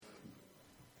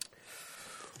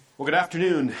Well, good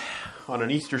afternoon on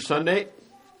an Easter Sunday.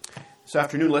 This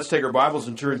afternoon, let's take our Bibles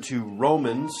and turn to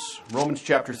Romans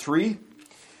chapter 3,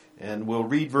 and we'll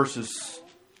read verses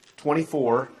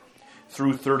 24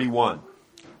 through 31.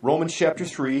 Romans chapter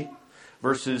 3,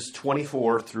 verses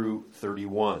 24 through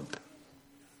 31.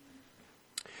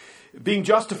 Being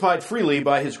justified freely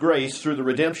by his grace through the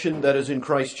redemption that is in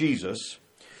Christ Jesus,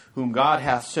 whom God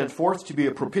hath sent forth to be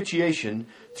a propitiation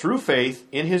through faith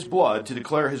in his blood, to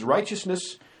declare his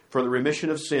righteousness for the remission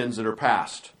of sins that are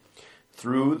past,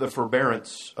 through the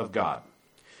forbearance of God.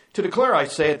 To declare, I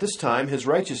say, at this time his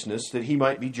righteousness, that he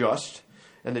might be just,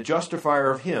 and the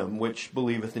justifier of him which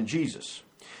believeth in Jesus.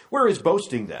 Where is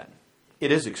boasting then?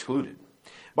 It is excluded.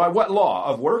 By what law?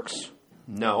 Of works?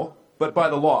 No, but by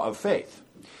the law of faith.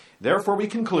 Therefore we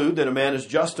conclude that a man is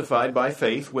justified by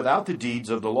faith without the deeds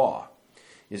of the law.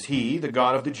 Is he the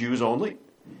God of the Jews only?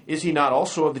 Is he not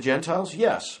also of the Gentiles?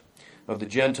 Yes, of the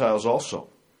Gentiles also.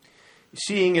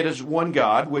 Seeing it is one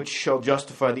God, which shall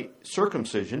justify the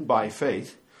circumcision by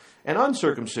faith, and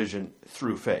uncircumcision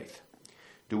through faith.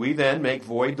 Do we then make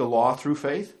void the law through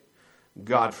faith?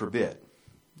 God forbid.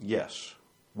 Yes,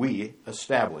 we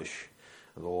establish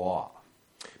the law.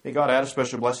 May God add a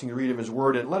special blessing to read of his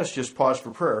word, and let us just pause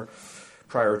for prayer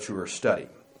prior to our study.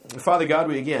 Father God,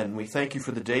 we thank you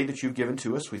for the day that you've given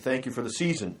to us. We thank you for the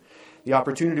season, the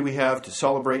opportunity we have to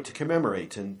celebrate, to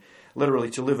commemorate, and literally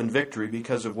to live in victory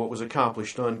because of what was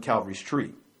accomplished on Calvary's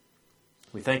tree.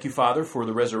 We thank you, Father, for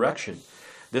the resurrection,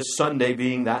 this Sunday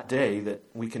being that day that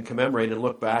we can commemorate and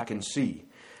look back and see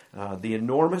the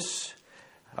enormous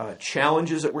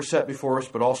challenges that were set before us,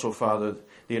 but also, Father,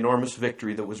 the enormous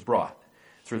victory that was brought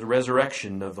through the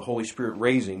resurrection of the Holy Spirit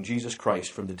raising Jesus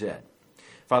Christ from the dead.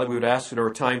 Father, we would ask that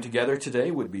our time together today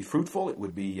would be fruitful. It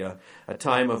would be a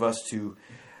time of us to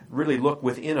really look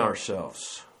within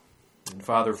ourselves. And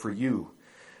Father, for you,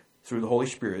 through the Holy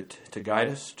Spirit, to guide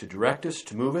us, to direct us,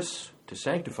 to move us, to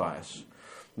sanctify us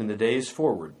in the days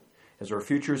forward as our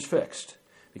future is fixed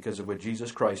because of what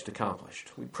Jesus Christ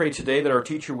accomplished. We pray today that our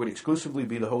teacher would exclusively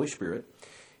be the Holy Spirit.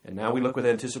 And now we look with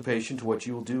anticipation to what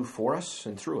you will do for us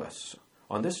and through us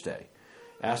on this day,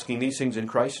 asking these things in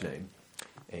Christ's name.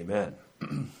 Amen.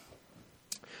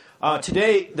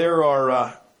 Today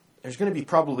there's going to be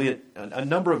probably a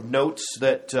number of notes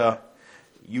that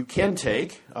you can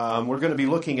take. We're going to be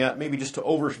looking at, maybe just to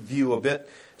overview a bit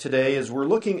today, as we're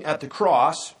looking at the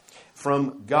cross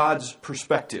from God's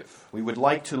perspective. We would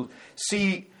like to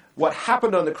see what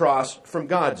happened on the cross from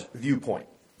God's viewpoint.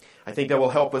 I think that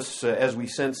will help us as we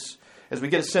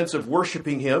get a sense of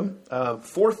worshiping him.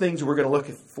 Four things we're going to look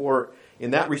for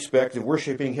in that respect of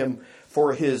worshiping him: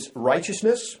 for his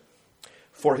righteousness,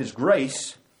 for his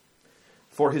grace,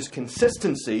 for his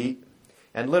consistency,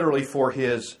 and literally for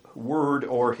his word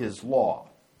or his law.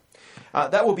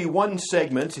 That will be one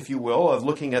segment, if you will, of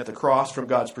looking at the cross from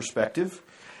God's perspective.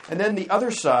 And then the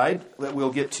other side that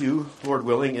we'll get to, Lord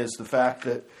willing, is the fact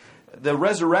that the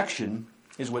resurrection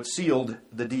is what sealed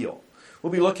the deal.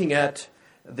 We'll be looking at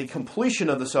the completion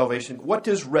of the salvation. What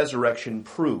does resurrection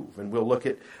prove? And we'll look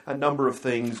at a number of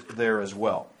things there as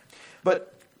well.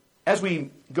 But as we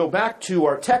go back to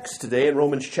our text today in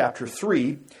Romans chapter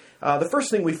 3, the first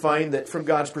thing we find that from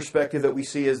God's perspective that we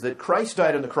see is that Christ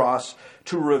died on the cross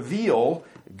to reveal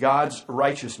God's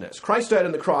righteousness. Christ died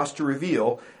on the cross to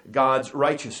reveal God's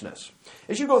righteousness.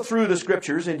 As you go through the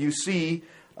Scriptures and you see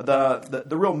the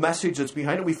real message that's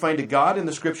behind it, we find a God in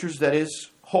the Scriptures that is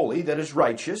holy, that is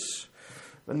righteous,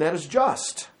 and that is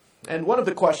just. And one of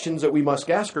the questions that we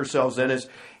must ask ourselves then is,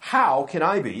 how can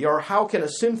I be, or how can a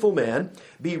sinful man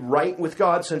be right with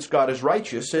God, since God is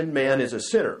righteous and man is a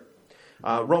sinner?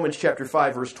 Romans chapter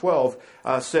 5 verse 12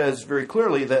 says very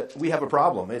clearly that we have a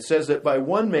problem. It says that by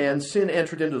one man sin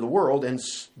entered into the world, and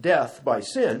death by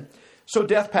sin, so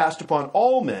death passed upon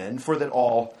all men, for that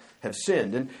all have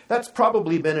sinned. And that's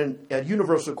probably been a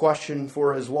universal question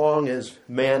for as long as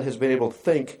man has been able to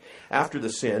think after the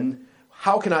sin.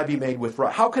 How can I be made with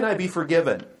right? How can I be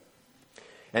forgiven?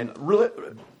 And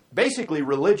basically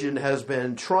religion has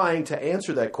been trying to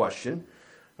answer that question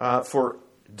for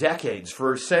decades,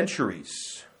 for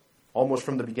centuries, almost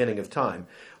from the beginning of time.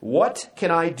 What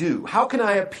can I do? How can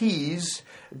I appease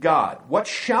God? What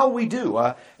shall we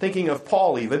do? Thinking of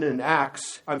Paul even in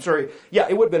Acts. It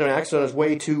would have been in Acts on his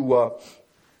way to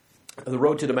the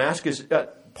road to Damascus.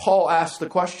 Paul asked the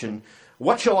question,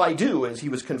 what shall I do, as he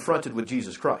was confronted with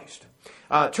Jesus Christ?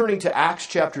 Turning to Acts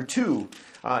chapter 2,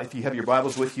 if you have your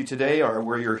Bibles with you today or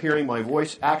where you're hearing my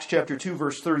voice, Acts chapter 2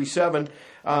 verse 37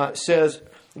 says,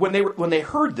 when they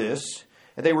heard this,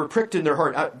 they were pricked in their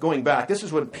heart. Going back, this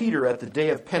is when Peter, at the day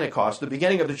of Pentecost, the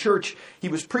beginning of the church, he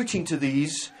was preaching to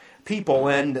these people,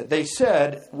 and they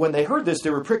said, when they heard this, they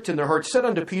were pricked in their hearts, said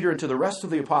unto Peter and to the rest of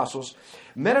the apostles,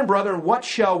 Men and brethren, what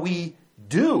shall we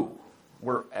do?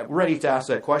 We're ready to ask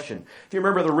that question. If you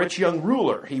remember the rich young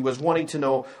ruler, he was wanting to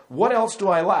know, what else do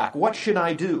I lack? What should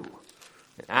I do?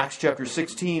 In Acts chapter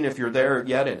 16, if you're there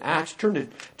yet, in Acts, turn to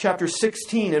chapter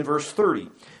 16 and verse 30.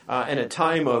 In a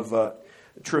time of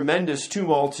tremendous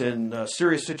tumult and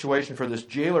serious situation for this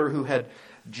jailer who had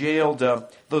jailed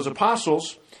those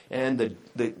apostles, and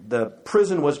the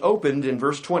prison was opened in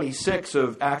verse 26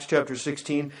 of Acts chapter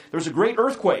 16. There was a great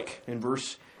earthquake in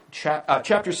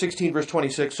chapter 16, verse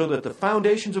 26, so that the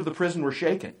foundations of the prison were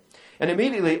shaken. And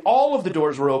immediately all of the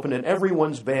doors were opened and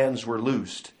everyone's bands were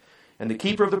loosed. And the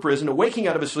keeper of the prison, awaking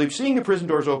out of his sleep, seeing the prison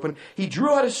doors open, he drew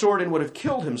out his sword and would have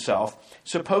killed himself,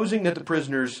 supposing that the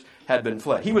prisoners had been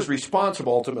fled. He was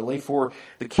responsible, ultimately, for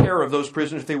the care of those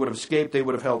prisoners. If they would have escaped, they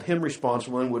would have held him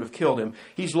responsible and would have killed him.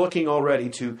 He's looking already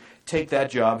to take that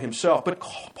job himself. But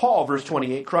Paul, verse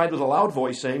 28, cried with a loud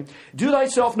voice, saying, Do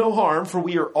thyself no harm, for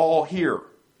we are all here.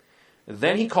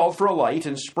 Then he called for a light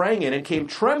and sprang in and came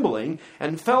trembling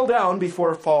and fell down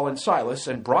before Paul and Silas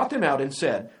and brought them out and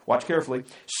said, watch carefully,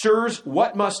 Sirs,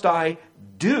 what must I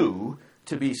do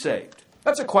to be saved?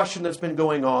 That's a question that's been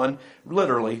going on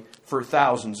literally for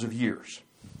thousands of years.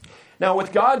 Now,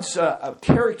 with God's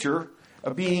character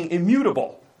being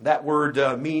immutable, that word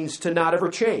means to not ever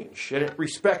change, and it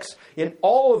respects in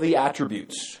all of the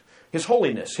attributes, His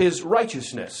holiness, His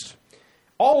righteousness.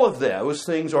 All of those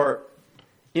things are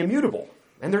immutable,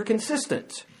 and they're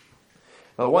consistent.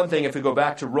 Now, one thing, if we go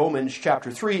back to Romans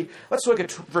chapter 3, let's look at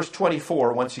verse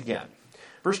 24 once again.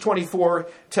 Verse 24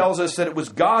 tells us that it was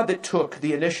God that took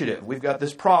the initiative. We've got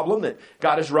this problem that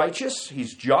God is righteous,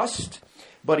 He's just,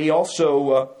 but He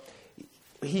also,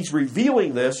 He's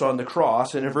revealing this on the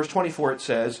cross, and in verse 24 it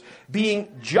says,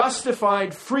 being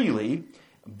justified freely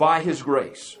by His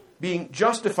grace. Being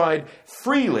justified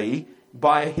freely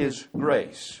by His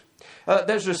grace.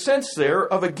 There's a sense there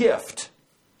of a gift.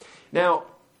 Now,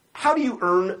 how do you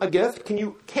earn a gift? Can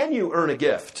you earn a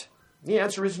gift? The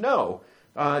answer is no.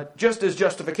 Just as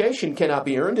justification cannot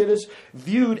be earned, it is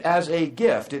viewed as a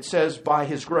gift. It says by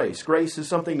His grace. Grace is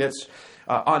something that's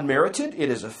unmerited. It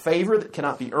is a favor that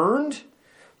cannot be earned.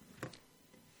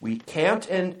 We can't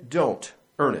and don't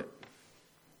earn it.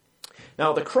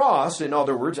 Now, the cross, in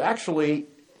other words, actually,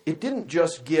 it didn't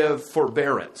just give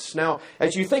forbearance. Now,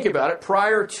 as you think about it,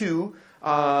 prior to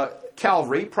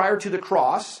Calvary, prior to the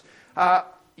cross,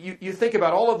 you think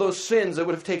about all of those sins that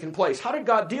would have taken place. How did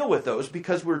God deal with those?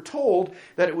 Because we're told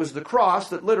that it was the cross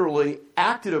that literally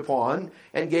acted upon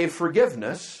and gave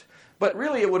forgiveness. But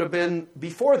really it would have been,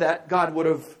 before that, God would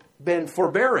have been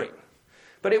forbearing.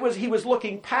 But He was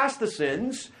looking past the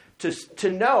sins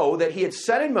to know that He had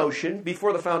set in motion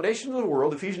before the foundation of the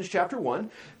world, Ephesians chapter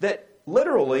 1, that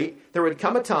literally, there would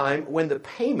come a time when the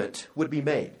payment would be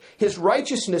made. His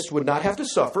righteousness would not have to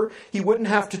suffer. He wouldn't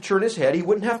have to turn his head. He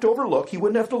wouldn't have to overlook. He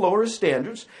wouldn't have to lower his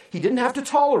standards. He didn't have to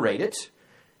tolerate it.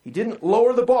 He didn't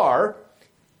lower the bar.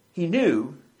 He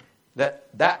knew that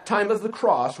that time of the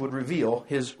cross would reveal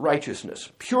His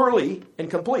righteousness purely and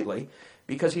completely,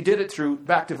 because He did it through,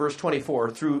 back to verse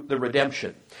 24, through the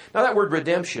redemption. Now that word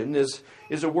redemption is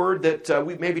a word that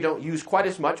we maybe don't use quite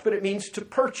as much, but it means to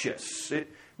purchase.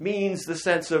 It means the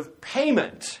sense of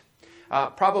payment.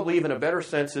 Probably even a better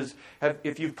sense is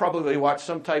if you've probably watched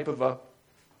some type of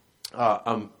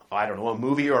a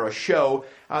movie or a show.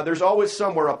 There's always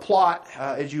somewhere a plot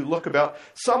as you look about.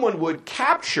 Someone would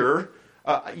capture,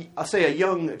 say, a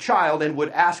young child and would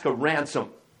ask a ransom.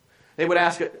 They would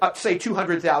ask, say,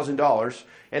 $200,000,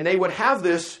 and they would have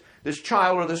this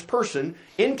child or this person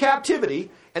in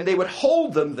captivity, and they would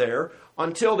hold them there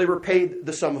until they were paid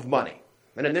the sum of money.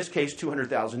 And in this case,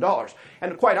 $200,000.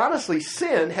 And quite honestly,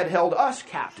 sin had held us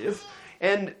captive,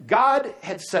 and God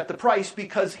had set the price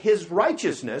because His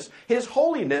righteousness, His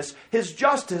holiness, His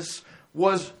justice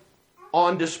was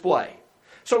on display.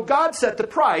 So God set the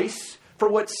price for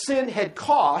what sin had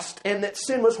cost, and that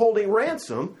sin was holding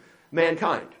ransom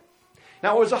mankind.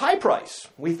 Now, it was a high price.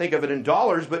 We think of it in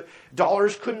dollars, but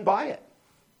dollars couldn't buy it.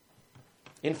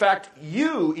 In fact,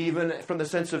 you, even from the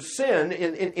sense of sin,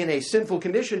 in a sinful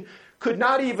condition,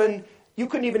 you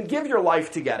couldn't even give your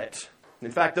life to get it.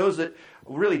 In fact, those that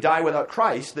really die without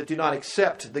Christ, that do not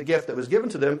accept the gift that was given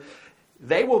to them,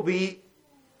 they will be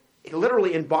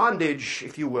literally in bondage,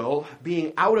 if you will,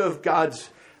 being out of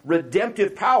God's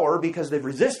redemptive power because they've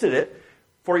resisted it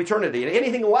for eternity. And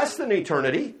anything less than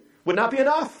eternity would not be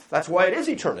enough. That's why it is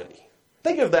eternity.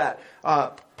 Think of that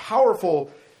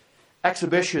powerful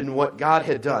exhibition, what God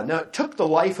had done. Now, it took the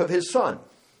life of His Son.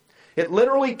 It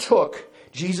literally took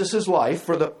Jesus' life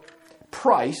for the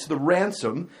price, the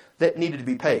ransom that needed to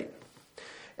be paid.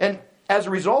 And as a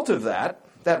result of that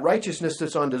righteousness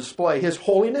that's on display, his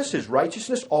holiness, his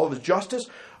righteousness, all of his justice,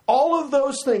 all of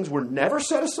those things were never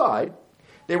set aside.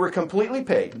 They were completely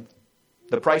paid.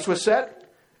 The price was set,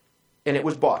 and it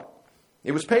was bought.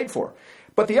 It was paid for.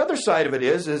 But the other side of it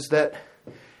is that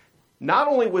not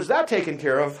only was that taken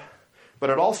care of, but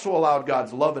it also allowed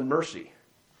God's love and mercy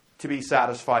to be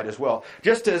satisfied as well.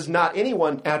 Just as not any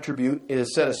one attribute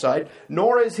is set aside,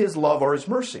 nor is his love or his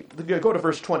mercy. Go to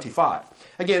verse 25.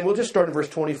 Again, we'll just start in verse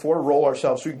 24, roll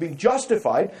ourselves through. Being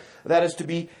justified, that is to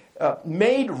be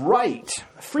made right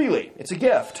freely. It's a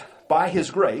gift by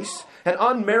his grace, an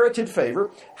unmerited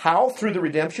favor. How? Through the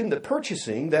redemption, the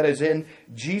purchasing that is in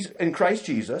Christ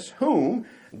Jesus, whom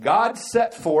God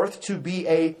set forth to be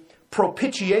a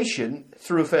propitiation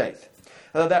through faith.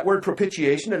 That word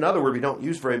propitiation, another word we don't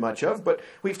use very much of, but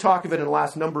we've talked of it in the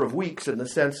last number of weeks in the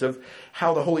sense of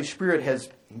how the Holy Spirit has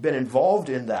been involved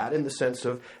in that, in the sense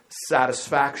of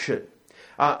satisfaction.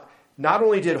 Not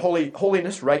only did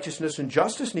holiness, righteousness, and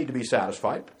justice need to be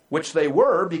satisfied, which they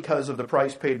were because of the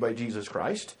price paid by Jesus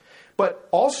Christ, but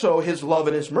also his love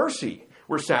and his mercy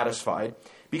were satisfied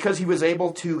because he was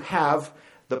able to have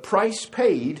the price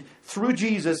paid through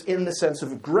Jesus in the sense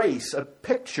of grace,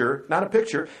 not a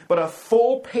picture, but a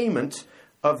full payment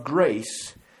of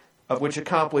grace, of which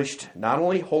accomplished not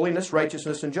only holiness,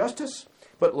 righteousness, and justice,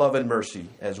 but love and mercy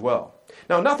as well.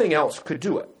 Now, nothing else could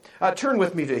do it. Turn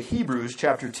with me to Hebrews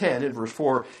chapter 10 and verse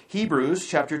 4. Hebrews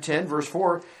chapter 10, verse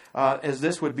 4, as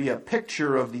this would be a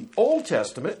picture of the Old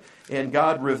Testament and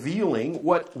God revealing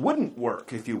what wouldn't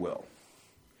work, if you will.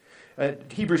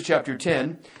 Hebrews chapter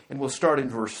 10, and we'll start in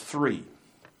verse 3.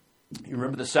 You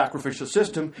remember the sacrificial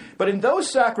system, but in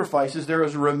those sacrifices there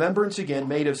is a remembrance again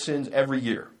made of sins every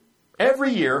year.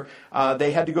 Every year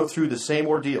they had to go through the same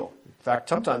ordeal. In fact,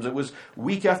 sometimes it was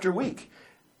week after week.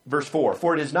 Verse 4,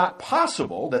 for it is not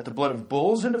possible that the blood of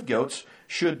bulls and of goats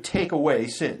should take away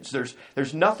sins.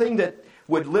 There's nothing that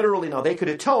would literally, now they could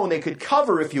atone, they could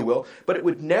cover, if you will, but it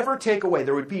would never take away.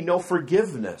 There would be no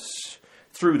forgiveness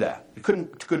through that. It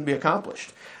couldn't be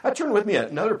accomplished. Turn with me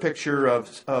another picture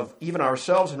of even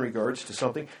ourselves in regards to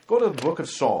something. Go to the book of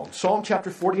Psalms. Psalm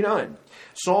chapter 49.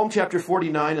 Psalm chapter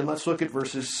 49, and let's look at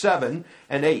verses 7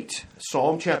 and 8.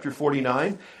 Psalm chapter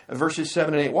 49, verses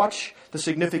 7 and 8. Watch the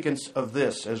significance of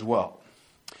this as well.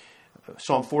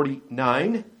 Psalm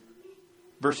 49,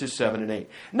 verses 7 and 8.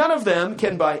 None of them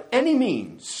can by any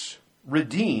means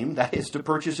redeem, that is to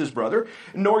purchase his brother,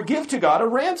 nor give to God a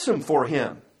ransom for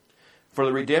him. For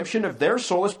the redemption of their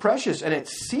soul is precious, and it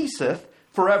ceaseth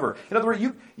forever. In other words,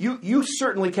 you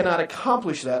certainly cannot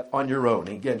accomplish that on your own.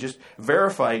 Again, just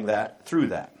verifying that through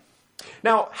that.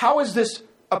 Now, how is this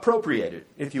appropriated,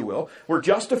 if you will? We're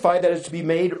justified, that is to be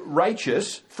made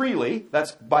righteous freely.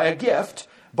 That's by a gift,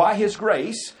 by his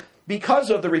grace, because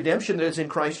of the redemption that is in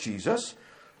Christ Jesus,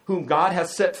 whom God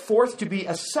hath set forth to be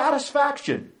a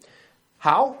satisfaction.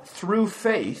 How? Through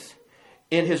faith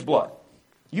in his blood.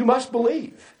 You must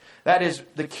believe. That is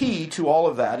the key to all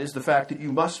of that, is the fact that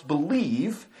you must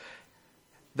believe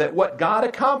that what God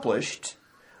accomplished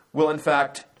will in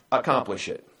fact accomplish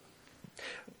it.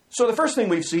 So the first thing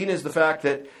we've seen is the fact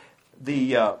that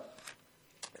the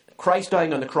Christ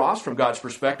dying on the cross, from God's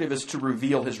perspective, is to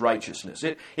reveal his righteousness.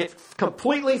 It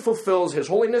completely fulfills his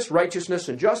holiness, righteousness,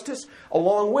 and justice,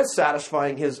 along with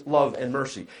satisfying his love and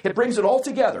mercy. It brings it all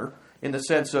together in the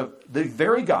sense of the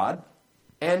very God,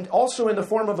 and also in the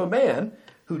form of a man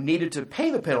who needed to pay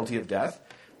the penalty of death.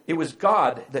 It was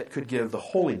God that could give the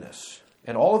holiness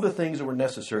and all of the things that were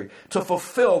necessary to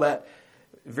fulfill that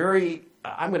very,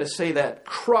 I'm going to say, that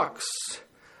crux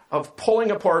of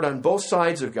pulling apart on both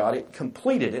sides of God. It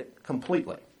completed it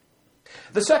completely.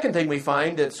 The second thing we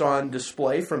find that's on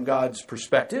display from God's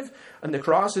perspective on the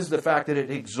cross is the fact that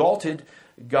it exalted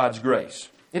God's grace.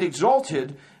 It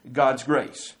exalted God's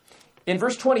grace. In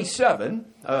verse 27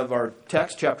 of our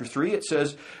text, chapter 3, it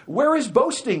says, where is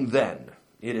boasting then?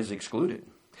 It is excluded.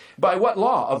 By what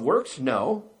law? Of works?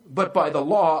 No, but by the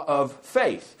law of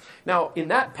faith. Now, in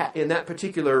that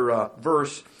particular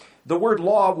verse, the word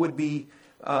law would be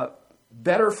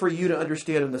better for you to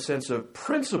understand in the sense of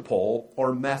principle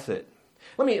or method.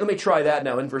 Let me try that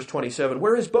now in verse 27.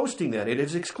 Where is boasting then? It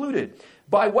is excluded.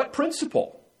 By what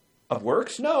principle? Of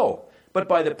works? No, but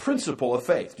by the principle of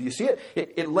faith. Do you see it?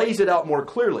 It lays it out more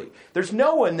clearly. There's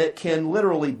no one that can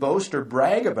literally boast or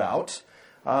brag about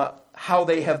how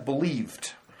they have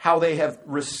believed, how they have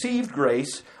received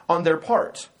grace on their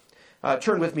part.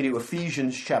 Turn with me to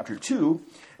Ephesians chapter 2,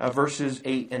 verses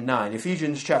 8 and 9.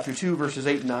 Ephesians chapter 2, verses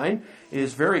 8 and 9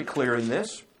 is very clear in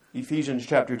this. Ephesians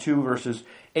chapter 2, verses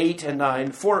 8 and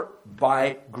 9. For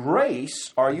by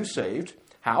grace are you saved.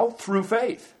 How? Through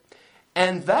faith.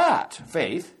 And that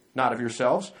faith, not of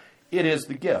yourselves, it is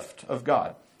the gift of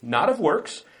God, not of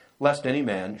works, lest any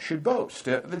man should boast.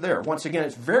 There, once again,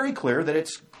 it's very clear that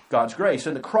it's God's grace.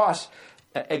 And the cross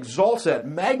exalts that,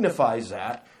 magnifies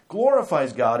that,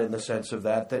 glorifies God in the sense of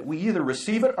that we either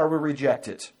receive it or we reject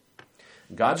it.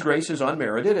 God's grace is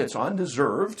unmerited, it's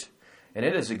undeserved, and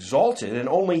it is exalted, and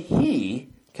only He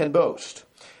can boast.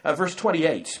 Verse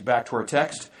 28, back to our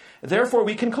text. Therefore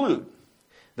we conclude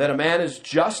that a man is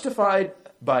justified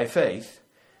by faith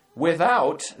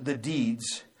without the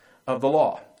deeds of the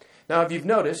law. Now, if you've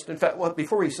noticed, in fact, well,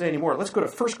 before we say any more, let's go to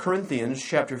 1 Corinthians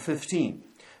chapter 15.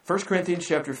 1 Corinthians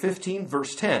chapter 15,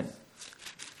 verse 10.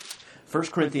 1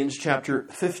 Corinthians chapter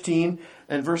 15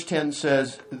 and verse 10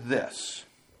 says this.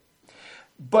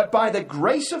 But by the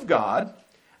grace of God,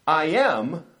 I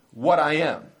am what I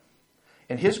am.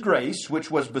 And His grace, which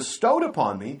was bestowed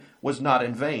upon me, was not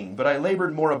in vain. But I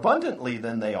labored more abundantly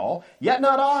than they all, yet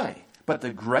not I, but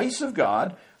the grace of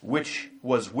God, which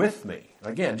was with me.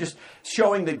 Again, just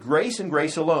showing that grace and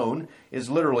grace alone is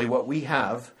literally what we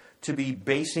have to be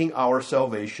basing our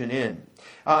salvation in.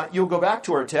 You'll go back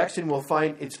to our text and we'll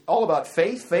find it's all about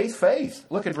faith, faith, faith.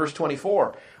 Look at verse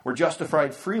 24. We're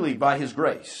justified freely by His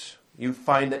grace. You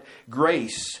find that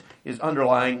grace is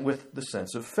underlying with the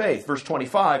sense of faith. Verse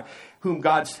 25, whom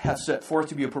God hath set forth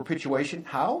to be a propitiation.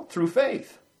 How? Through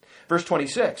faith. Verse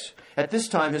 26, at this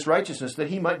time His righteousness, that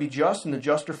He might be just and the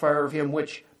justifier of him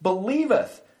which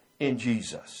believeth in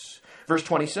Jesus. Verse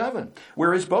 27,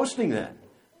 where is boasting then?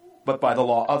 But by the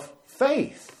law of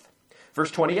faith.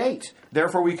 Verse 28,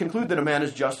 therefore we conclude that a man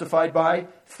is justified by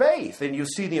faith. And you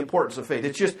see the importance of faith.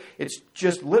 It's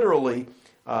just literally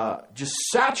just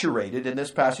saturated in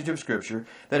this passage of Scripture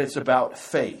that it's about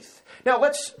faith. Now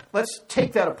let's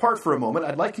take that apart for a moment.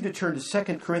 I'd like you to turn to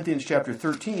 2 Corinthians chapter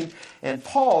 13. And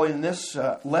Paul, in this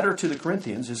letter to the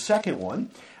Corinthians, his second one,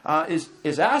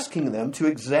 is asking them to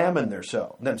examine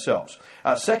themselves.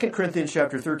 2 Corinthians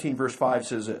chapter 13, verse 5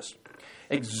 says this.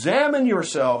 Examine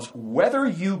yourselves whether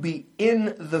you be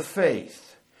in the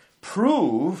faith.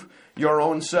 Prove your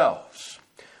own selves.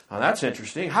 Now that's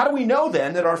interesting. How do we know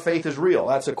then that our faith is real?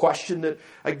 That's a question that,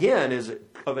 again, is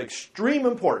of extreme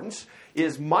importance.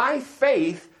 Is my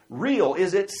faith real?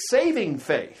 Is it saving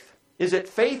faith? Is it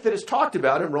faith that is talked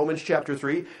about in Romans chapter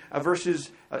 3, verses,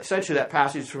 essentially that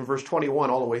passage from verse 21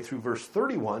 all the way through verse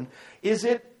 31? Is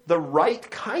it the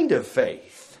right kind of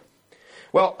faith?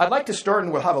 Well, I'd like to start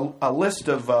and we'll have a list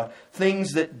of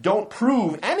things that don't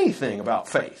prove anything about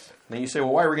faith. And you say,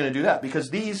 well, why are we going to do that?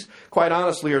 Because these, quite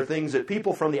honestly, are things that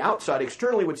people from the outside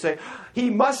externally would say,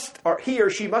 he or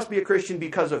she must be a Christian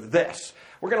because of this.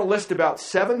 We're going to list about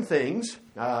 7 things,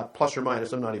 plus or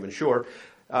minus, I'm not even sure,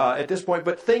 at this point,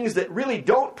 but things that really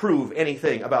don't prove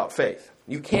anything about faith.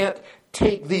 You can't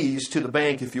take these to the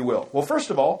bank, if you will. Well, first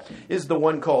of all, is the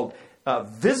one called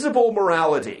visible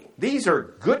morality. These are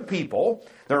good people.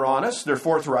 They're honest. They're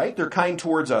forthright. They're kind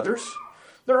towards others.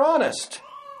 They're honest.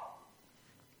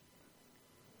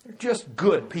 They're just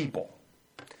good people.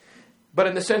 But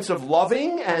in the sense of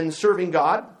loving and serving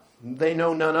God, they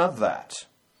know none of that.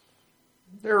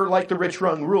 They're like the rich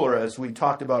young ruler, as we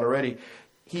talked about already.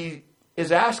 He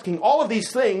is asking all of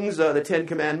these things, the 10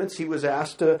 Commandments, he was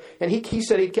asked, and he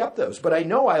said he'd kept those. But I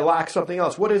know I lack something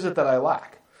else. What is it that I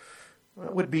lack?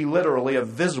 It would be literally a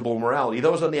visible morality.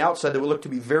 Those on the outside that would look to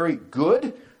be very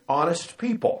good, honest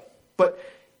people. But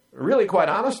really, quite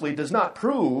honestly, does not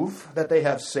prove that they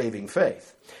have saving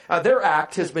faith. Their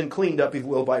act has been cleaned up, if you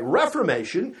will, by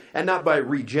reformation and not by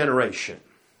regeneration.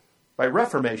 By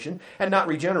reformation and not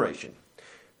regeneration.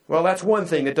 Well, that's one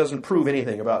thing that doesn't prove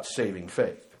anything about saving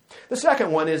faith. The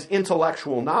second one is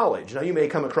intellectual knowledge. Now, you may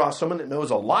come across someone that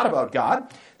knows a lot about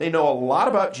God. They know a lot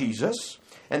about Jesus.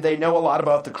 And they know a lot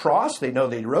about the cross. They know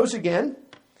they rose again.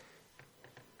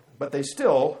 But they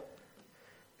still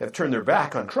have turned their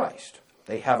back on Christ.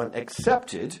 They haven't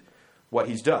accepted what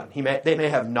He's done. They may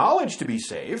have knowledge to be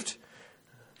saved,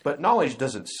 but knowledge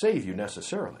doesn't save you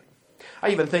necessarily. I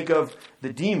even think of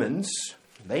the demons.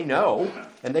 They know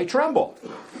and they tremble.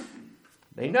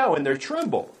 They know and they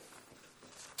tremble.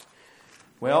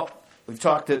 Well, we've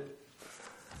talked that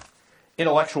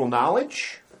intellectual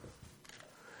knowledge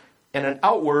and an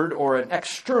outward or an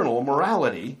external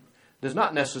morality does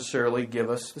not necessarily give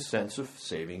us the sense of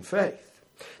saving faith.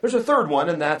 There's a third one,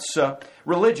 and that's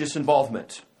religious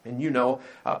involvement. And you know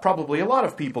probably a lot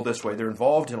of people this way. They're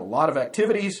involved in a lot of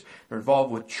activities. They're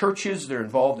involved with churches. They're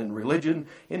involved in religion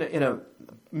in a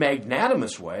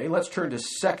magnanimous way. Let's turn to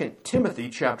 2 Timothy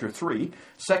chapter 3.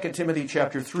 2 Timothy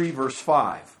chapter 3, verse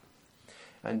 5.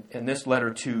 And this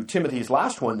letter to Timothy's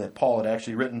last one that Paul had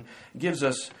actually written gives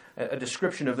us a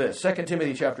description of this. 2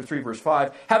 Timothy chapter 3, verse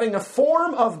 5, having a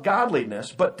form of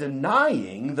godliness, but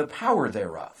denying the power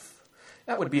thereof.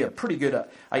 That would be a pretty good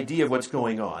idea of what's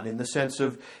going on, in the sense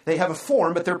of they have a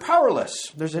form, but they're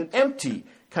powerless. There's an empty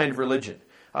kind of religion.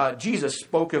 Jesus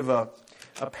spoke of a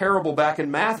parable back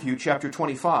in Matthew chapter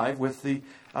 25 with the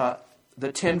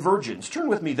 10 virgins. Turn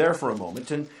with me there for a moment,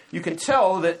 and you can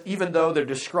tell that even though they're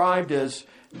described as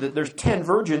that there's 10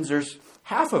 virgins, there's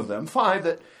half of them, 5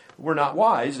 that were not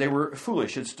wise, they were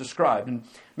foolish. It's described. And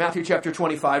Matthew chapter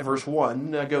 25, verse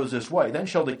 1 goes this way. Then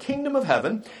shall the kingdom of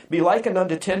heaven be likened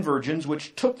unto 10 virgins,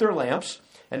 which took their lamps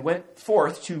and went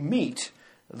forth to meet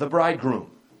the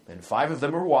bridegroom. And 5 of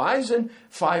them were wise, and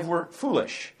 5 were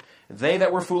foolish. They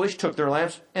that were foolish took their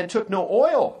lamps, and took no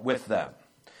oil with them.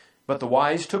 But the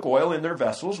wise took oil in their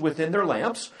vessels within their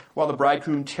lamps. While the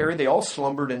bridegroom tarried, they all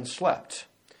slumbered and slept.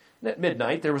 And at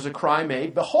midnight there was a cry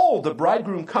made, Behold, the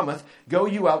bridegroom cometh, go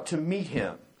you out to meet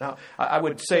him. Now, I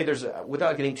would say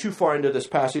without getting too far into this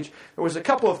passage, there was a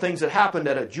couple of things that happened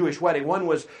at a Jewish wedding. One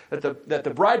was that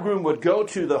the bridegroom would go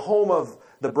to the home of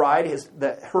the bride,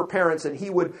 her parents, and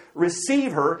he would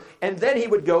receive her, and then he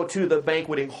would go to the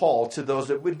banqueting hall to those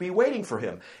that would be waiting for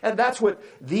him. And that's what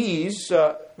these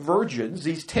virgins,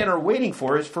 these 10 are waiting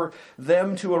for, is for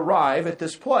them to arrive at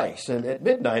this place. And at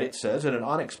midnight, it says, at an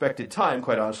unexpected time,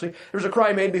 quite honestly, there was a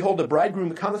cry made, Behold, the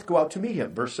bridegroom cometh, go out to meet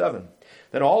him. Verse 7.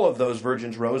 Then all of those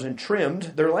virgins rose and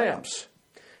trimmed their lamps.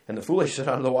 And the foolish said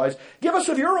unto the wise, Give us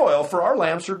of your oil, for our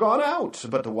lamps are gone out.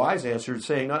 But the wise answered,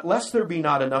 saying, Lest there be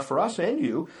not enough for us and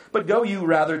you, but go you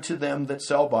rather to them that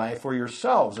sell buy for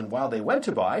yourselves. And while they went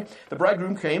to buy, the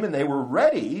bridegroom came, and they were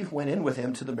ready, went in with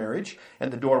him to the marriage,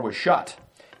 and the door was shut.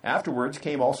 Afterwards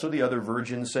came also the other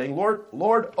virgins, saying, Lord,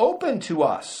 Lord, open to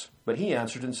us. But he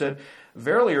answered and said,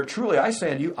 Verily or truly I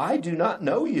say unto you, I do not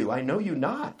know you, I know you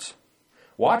not.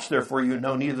 Watch therefore, you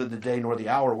know neither the day nor the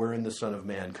hour wherein the Son of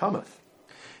Man cometh.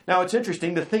 Now, it's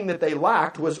interesting, the thing that they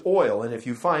lacked was oil. And if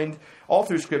you find all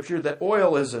through Scripture that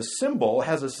oil is a symbol,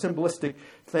 has a symbolistic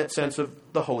sense of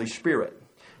the Holy Spirit.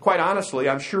 Quite honestly,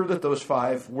 I'm sure that those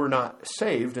 5 were not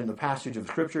saved in the passage of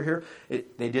Scripture here.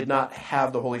 They did not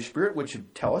have the Holy Spirit, which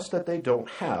would tell us that they don't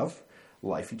have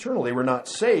life eternal. They were not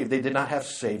saved. They did not have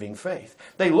saving faith.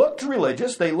 They looked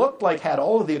religious. They looked like had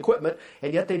all of the equipment,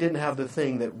 and yet they didn't have the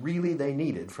thing that really they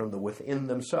needed from the within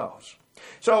themselves.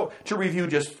 So, to review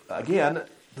just again,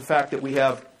 the fact that we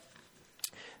have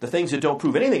the things that don't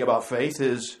prove anything about faith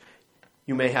is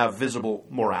you may have visible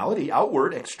morality,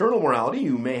 outward, external morality.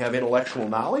 You may have intellectual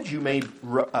knowledge. You may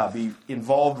be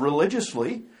involved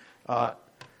religiously.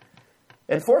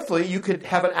 And fourthly, you could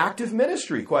have an active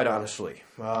ministry, quite honestly.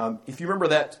 If you remember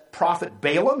that prophet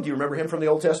Balaam, do you remember him from the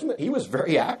Old Testament? He was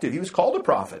very active. He was called a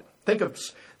prophet. Think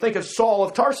of Saul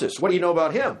of Tarsus. What do you know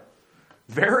about him?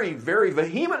 Very, very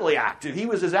vehemently active. He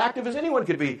was as active as anyone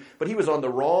could be, but he was on the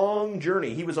wrong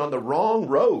journey. He was on the wrong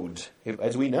road,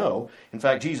 as we know. In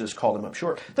fact, Jesus called him up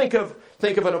short. Think of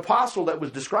an apostle that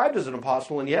was described as an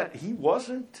apostle, and yet he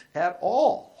wasn't at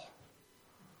all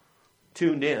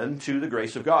tuned in to the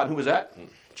grace of God. Who was that?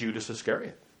 Judas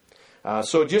Iscariot.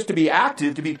 So just to be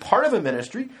active, to be part of a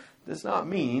ministry, does not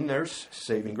mean there's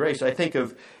saving grace. I think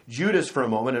of Judas for a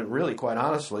moment, and really, quite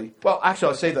honestly, well, actually,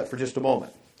 I'll save that for just a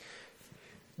moment.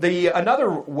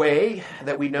 Another way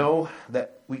that we know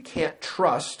that we can't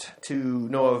trust to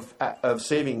know of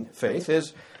saving faith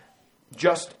is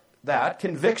just that,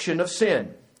 conviction of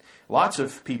sin. Lots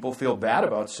of people feel bad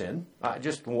about sin.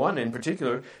 Just one in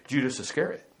particular, Judas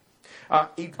Iscariot.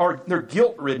 They're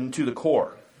guilt-ridden to the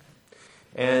core.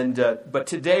 But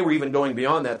today we're even going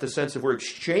beyond that, the sense of we're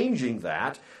exchanging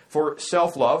that for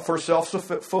self-love, for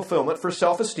self-fulfillment, for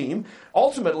self-esteem,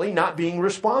 ultimately not being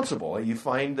responsible. You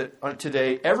find that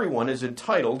today everyone is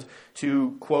entitled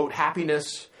to, quote,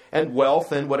 happiness and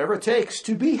wealth and whatever it takes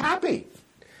to be happy.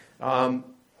 And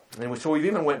so we've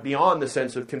even went beyond the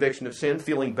sense of conviction of sin,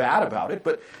 feeling bad about it,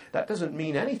 but that doesn't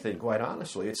mean anything, quite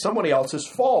honestly. It's somebody else's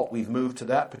fault. We've moved to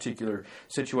that particular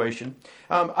situation.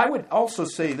 I would also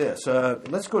say this.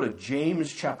 Let's go to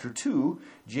James chapter 2.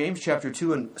 James chapter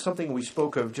 2, and something we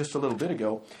spoke of just a little bit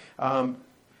ago.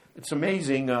 It's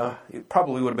amazing. It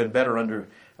probably would have been better under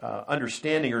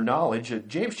understanding or knowledge.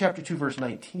 James chapter 2, verse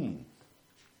 19.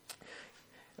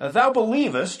 Thou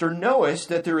believest or knowest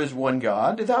that there is one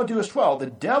God. Thou doest well. The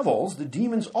devils, the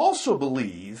demons also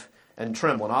believe and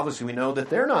tremble. And obviously we know that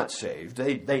they're not saved.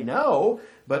 They know,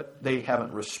 but they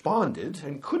haven't responded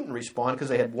and couldn't respond because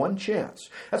they had one chance.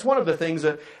 That's one of the things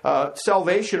that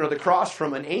salvation or the cross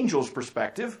from an angel's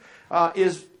perspective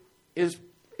is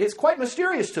quite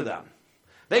mysterious to them.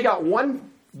 They got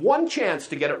one one chance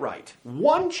to get it right.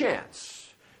 One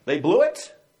chance. They blew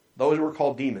it. Those were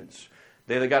called demons.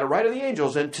 They got it right of the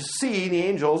angels. And to see the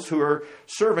angels who are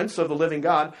servants of the living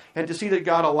God, and to see that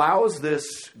God allows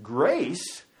this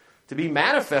grace to be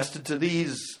manifested to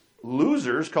these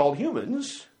losers called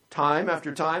humans, time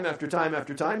after time after time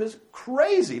after time, is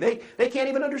crazy. They can't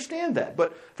even understand that.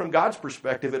 But from God's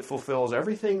perspective, it fulfills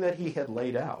everything that he had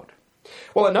laid out.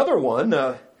 Well, another one,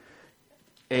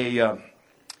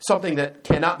 something that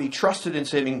cannot be trusted in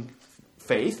saving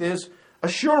faith is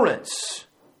assurance.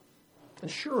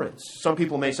 Assurance. Some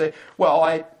people may say, well,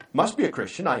 I must be a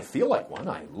Christian. I feel like one.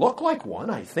 I look like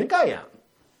one. I think I am.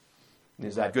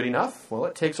 Is that good enough? Well,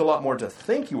 it takes a lot more to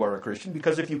think you are a Christian,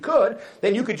 because if you could,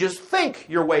 then you could just think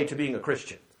your way to being a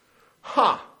Christian.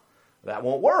 That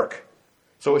won't work.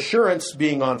 So assurance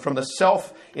being on from the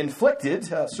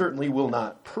self-inflicted certainly will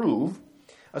not prove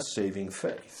a saving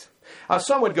faith.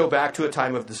 Some would go back to a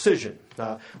time of decision.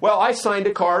 I signed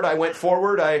a card, I went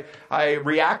forward, I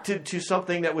reacted to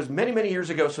something that was many, many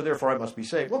years ago, so therefore I must be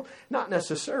saved. Well, not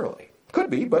necessarily. Could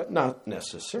be, but not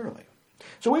necessarily.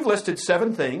 So we've listed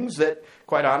 7 things that,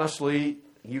 quite honestly,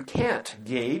 you can't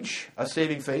gauge a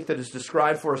saving faith that is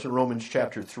described for us in Romans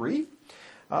chapter 3.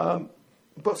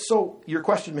 But so your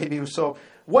question may be, so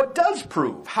what does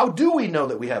prove? How do we know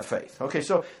that we have faith? Okay,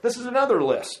 so this is another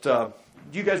list. Do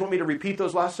you guys want me to repeat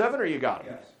those last 7, or you got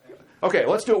them? Yes. Okay,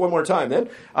 let's do it one more time then.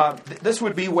 This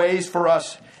would be ways for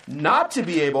us not to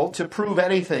be able to prove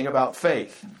anything about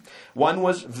faith. One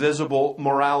was visible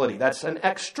morality. That's an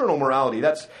external morality.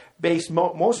 That's based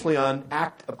mostly on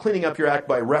act of cleaning up your act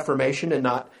by reformation and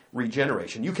not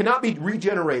regeneration. You cannot be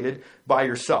regenerated by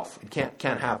yourself. It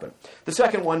can't happen. The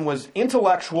second one was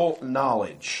intellectual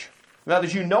knowledge. Now,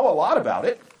 that you know a lot about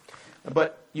it,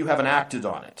 but you haven't acted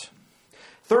on it.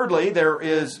 Thirdly, there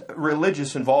is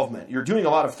religious involvement. You're doing a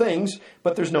lot of things,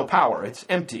 but there's no power. It's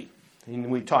empty. And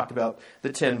we talked about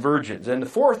the 10 virgins. And the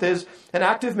fourth is an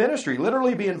active ministry.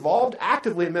 Literally be involved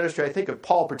actively in ministry. I think of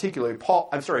Paul particularly.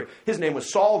 His name was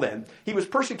Saul then. He was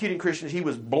persecuting Christians. He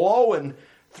was blowing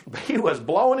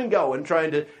and going,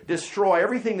 trying to destroy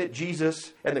everything that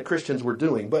Jesus and the Christians were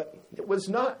doing. But it was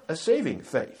not a saving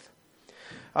faith.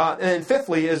 And then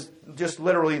fifthly is just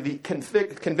literally the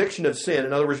conviction of sin.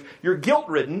 In other words, you're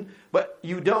guilt-ridden, but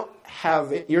you're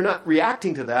not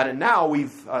reacting to that. And now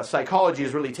psychology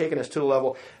has really taken us to the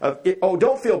level of,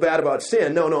 don't feel bad about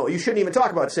sin. No, you shouldn't even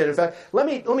talk about sin. In fact, let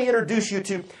me introduce you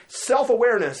to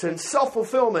self-awareness and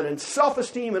self-fulfillment and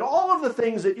self-esteem and all of the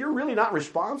things that you're really not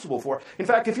responsible for. In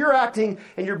fact, if you're acting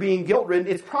and you're being guilt-ridden,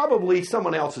 it's probably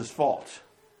someone else's fault.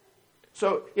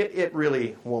 So it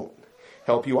really won't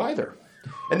help you either.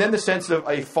 And then the sense of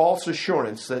a false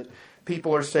assurance that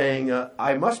people are saying,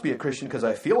 I must be a Christian because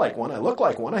I feel like one, I look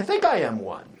like one, I think I am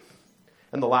one.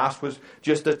 And the last was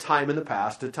just a time in the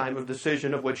past, a time of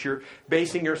decision of which you're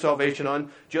basing your salvation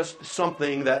on just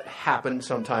something that happened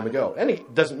some time ago. And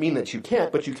it doesn't mean that you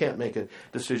can't, but you can't make a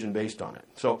decision based on it.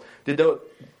 So did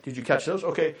you catch those?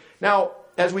 Okay. Now,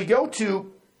 as we go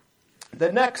to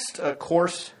the next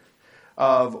course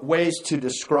of ways to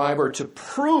describe or to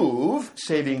prove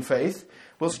saving faith,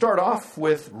 we'll start off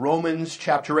with Romans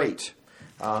chapter 8.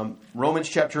 Romans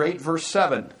chapter 8, verse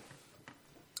 7.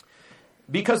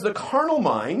 Because the carnal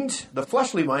mind, the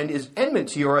fleshly mind, is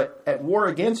enmity or at war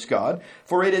against God,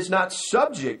 for it is not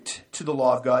subject to the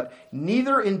law of God,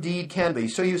 neither indeed can be.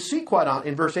 So you see quite on,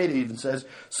 in verse 8 it even says,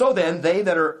 so then they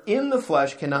that are in the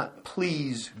flesh cannot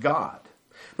please God.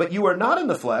 But you are not in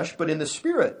the flesh, but in the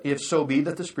Spirit, if so be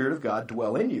that the Spirit of God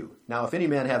dwell in you. Now, if any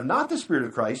man have not the Spirit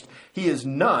of Christ, he is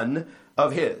none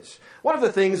of his. One of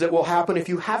the things that will happen if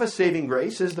you have a saving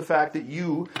grace is the fact that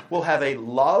you will have a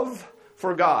love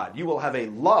for God. You will have a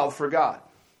love for God.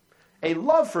 A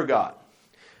love for God.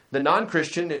 The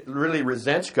non-Christian really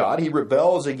resents God. He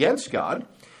rebels against God.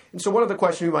 And so one of the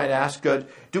questions we might ask,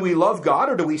 do we love God,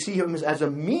 or do we see him as a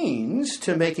means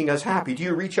to making us happy? Do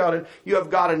you reach out and you have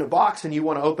God in a box and you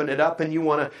want to open it up and you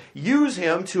want to use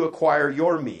him to acquire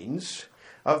your means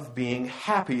of being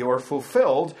happy or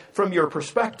fulfilled from your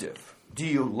perspective? Do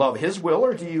you love his will,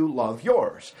 or do you love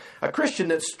yours? A Christian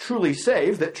that's truly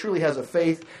saved, that truly has a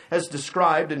faith as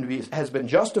described and has been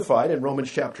justified in Romans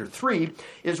chapter 3,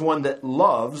 is one that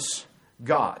loves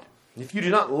God. If you do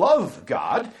not love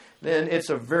God, then it's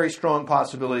a very strong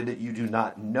possibility that you do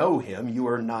not know him. You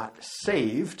are not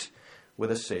saved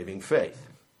with a saving faith.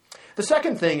 The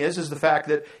second thing is the fact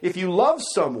that if you love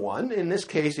someone, in this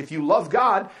case, if you love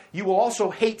God, you will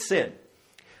also hate sin.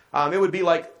 It would be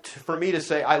like for me to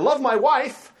say, I love my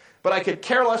wife, but I could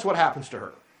care less what happens to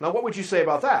her. Now, what would you say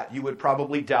about that? You would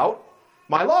probably doubt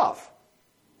my love.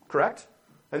 Correct?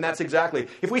 And that's exactly,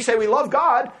 if we say we love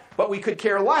God, but we could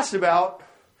care less about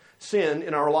sin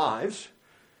in our lives,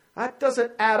 that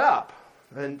doesn't add up.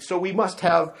 And so we must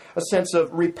have a sense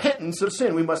of repentance of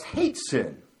sin. We must hate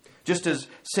sin. Just as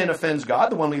sin offends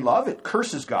God, the one we love, it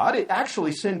curses God. It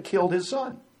actually, sin killed his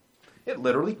son. It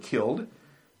literally killed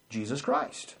Jesus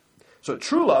Christ. So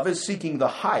true love is seeking the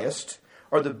highest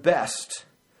or the best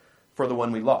for the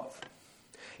one we love.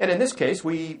 And in this case,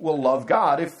 we will love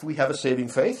God if we have a saving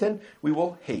faith, and we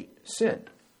will hate sin.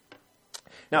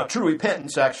 Now, true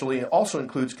repentance actually also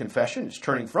includes confession. It's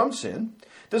turning from sin.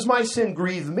 Does my sin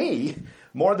grieve me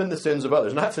more than the sins of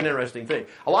others? And that's an interesting thing.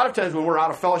 A lot of times when we're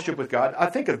out of fellowship with God, I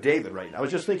think of David right now. I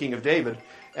was just thinking of David.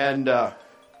 And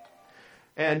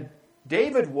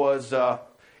David was,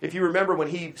 if you remember when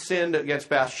he sinned against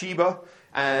Bathsheba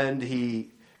and he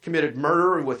committed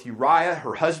murder with Uriah,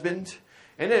 her husband.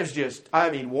 And it was just,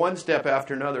 one step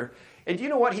after another. And do you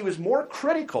know what? He was more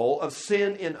critical of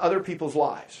sin in other people's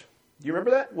lives. Do you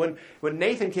remember that? When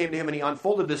Nathan came to him and he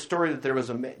unfolded this story that there was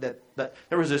that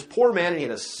there was this poor man and he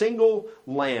had a single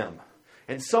lamb.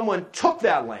 And someone took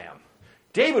that lamb.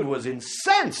 David was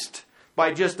incensed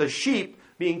by just a sheep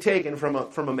being taken from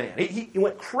a man. He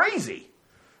went crazy.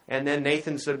 And then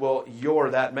Nathan said, well, you're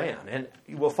that man. And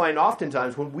you will find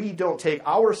oftentimes when we don't take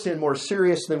our sin more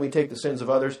serious than we take the sins of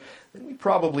others, then we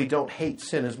probably don't hate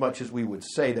sin as much as we would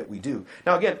say that we do.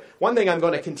 Now, again, one thing I'm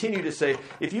going to continue to say,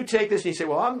 if you take this and you say,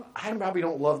 well, I probably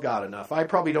don't love God enough. I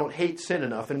probably don't hate sin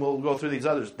enough, and we'll go through these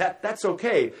others. That's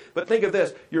okay. But think of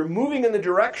this. You're moving in the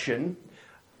direction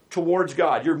towards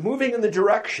God. You're moving in the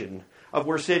direction of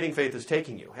where saving faith is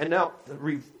taking you. And now,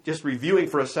 just reviewing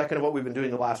for a second of what we've been doing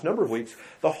the last number of weeks,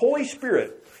 the Holy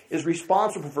Spirit is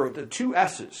responsible for the two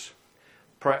S's,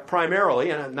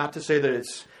 primarily, and not to say that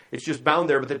it's just bound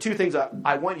there, but the two things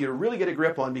I want you to really get a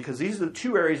grip on, because these are the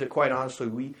two areas that, quite honestly,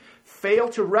 we fail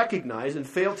to recognize and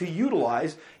fail to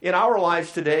utilize in our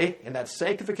lives today, and that's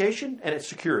sanctification and it's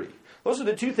security. Those are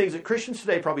the two things that Christians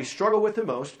today probably struggle with the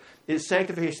most, is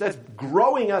sanctification. That's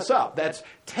growing us up. That's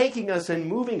taking us and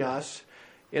moving us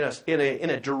in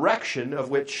a direction of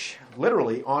which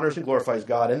literally honors and glorifies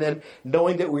God. And then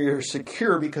knowing that we are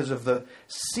secure because of the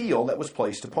seal that was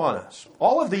placed upon us.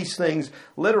 All of these things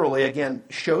literally, again,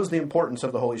 shows the importance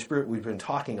of the Holy Spirit we've been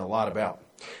talking a lot about.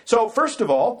 So first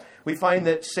of all, we find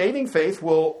that saving faith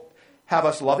will have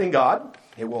us loving God.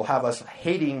 It will have us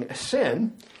hating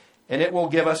sin. And it will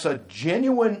give us a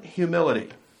genuine humility.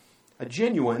 A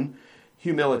genuine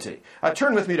humility.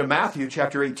 Turn with me to Matthew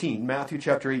chapter 18. Matthew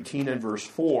chapter 18 and verse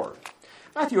 4.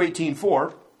 Matthew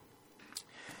 18:4.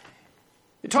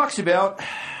 It talks about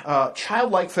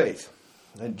childlike faith.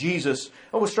 And Jesus,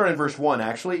 we'll start in verse 1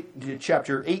 actually.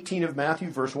 Chapter 18 of Matthew,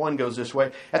 verse 1 goes this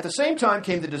way. At the same time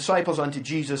came the disciples unto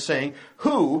Jesus, saying,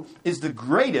 who is the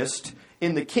greatest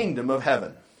in the kingdom of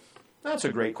heaven? That's a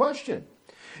great question.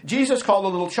 Jesus called a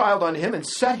little child unto him and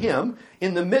set him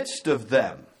in the midst of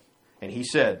them. And he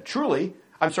said,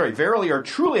 verily or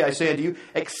truly I say unto you,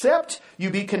 except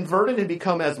you be converted and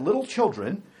become as little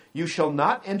children, you shall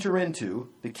not enter into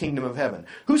the kingdom of heaven.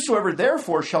 Whosoever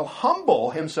therefore shall humble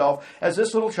himself as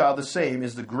this little child, the same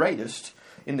is the greatest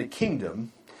in the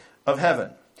kingdom of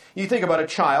heaven. You think about a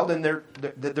child and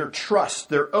their trust,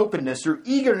 their openness, their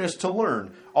eagerness to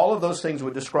learn. All of those things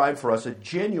would describe for us a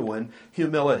genuine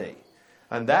humility.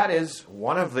 And that is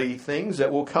one of the things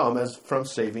that will come as from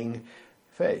saving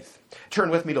faith. Turn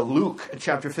with me to Luke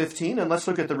chapter 15, and let's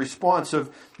look at the response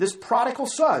of this prodigal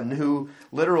son who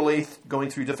literally, going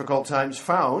through difficult times,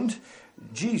 found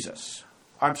Jesus.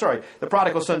 The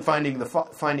prodigal son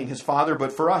finding his father,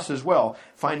 but for us as well,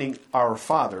 finding our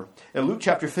Father. In Luke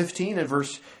chapter 15 and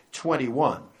verse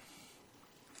 21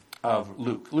 of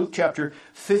Luke. Luke chapter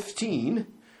 15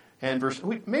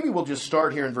 and maybe we'll just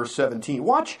start here in verse 17.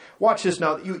 Watch this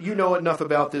now. You know enough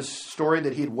about this story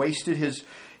that he had wasted his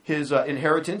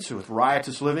inheritance with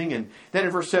riotous living. And then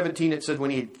in verse 17 it said, when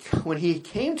he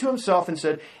came to himself and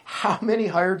said, how many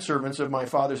hired servants of my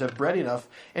father's have bread enough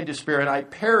and to spare, and I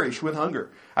perish with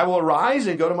hunger? I will arise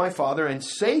and go to my father and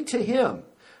say to him,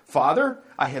 Father,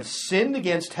 I have sinned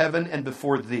against heaven and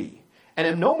before thee, and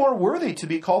am no more worthy to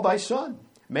be called thy son.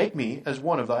 Make me as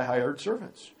one of thy hired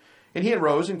servants. And he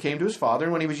arose and came to his father.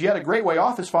 And when he was yet a great way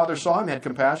off, his father saw him, had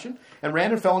compassion, and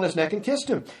ran and fell on his neck and kissed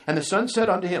him. And the son said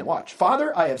unto him,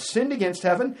 Father, I have sinned against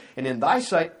heaven and in thy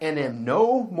sight, and am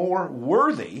no more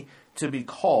worthy to be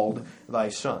called thy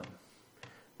son.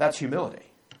 That's humility.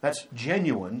 That's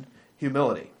genuine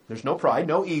humility. There's no pride,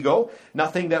 no ego,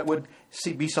 nothing that would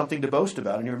be something to boast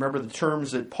about. And you remember the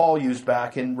terms that Paul used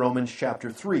back in Romans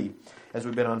chapter 3, as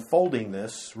we've been unfolding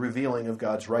this revealing of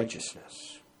God's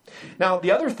righteousness. Now,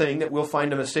 the other thing that we'll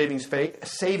find in a saving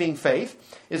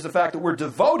faith is the fact that we're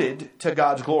devoted to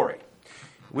God's glory.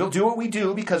 We'll do what we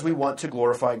do because we want to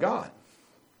glorify God.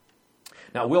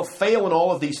 Now, we'll fail in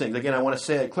all of these things. Again, I want to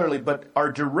say it clearly, but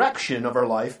our direction of our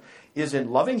life is in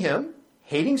loving Him,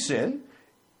 hating sin,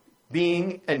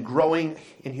 being and growing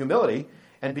in humility,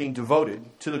 and being devoted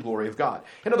to the glory of God.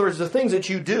 In other words, the things that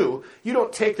you do, you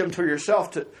don't take them to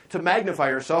yourself to magnify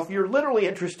yourself. You're literally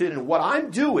interested in what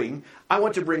I'm doing. I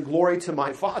want to bring glory to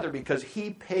my Father because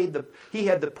He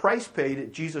had the price paid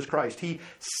at Jesus Christ. He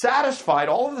satisfied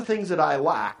all of the things that I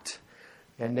lacked,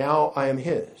 and now I am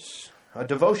His. A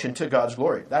devotion to God's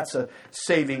glory. That's a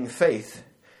saving faith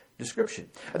description.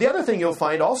 The other thing you'll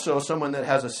find also, someone that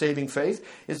has a saving faith,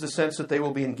 is the sense that they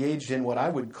will be engaged in what I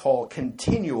would call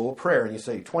continual prayer. And you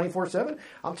say, 24/7?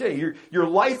 I'll tell you, your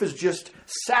life is just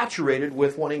saturated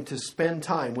with wanting to spend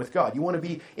time with God. You want to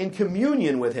be in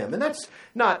communion with Him. And that's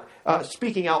not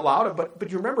speaking out loud,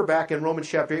 but you remember back in Romans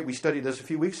chapter 8, we studied this a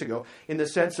few weeks ago, in the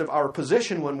sense of our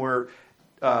position when we're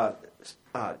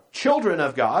children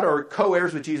of God or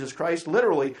co-heirs with Jesus Christ.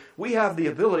 Literally, we have the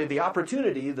ability, the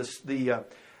opportunity, the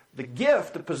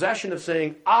gift, the possession of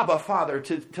saying, Abba, Father,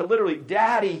 to literally,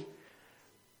 Daddy,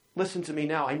 listen to me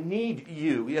now. I need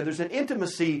you. Yeah, there's an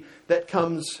intimacy that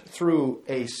comes through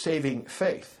a saving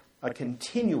faith, a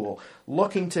continual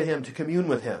looking to Him, to commune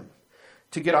with Him,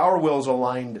 to get our wills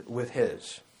aligned with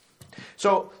His.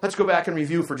 So let's go back and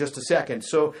review for just a second.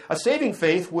 So a saving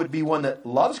faith would be one that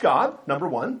loves God, number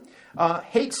one,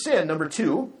 hates sin, number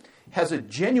two, has a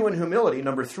genuine humility,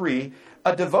 number three,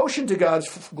 a devotion to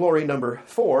God's glory, number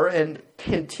four, and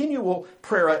continual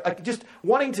prayer, just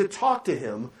wanting to talk to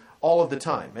Him all of the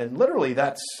time. And literally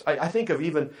that's, I think of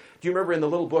even, do you remember in the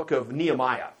little book of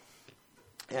Nehemiah?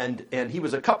 And he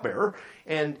was a cupbearer,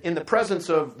 and in the presence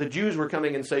of the Jews were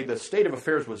coming and saying the state of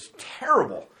affairs was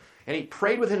terrible. And he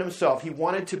prayed within himself. He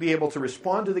wanted to be able to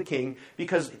respond to the king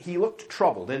because he looked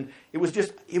troubled. And it was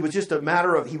just a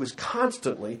matter of he was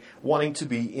constantly wanting to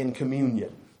be in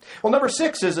communion. Well, number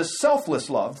 6 is a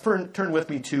selfless love. Turn with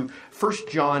me to 1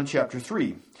 John chapter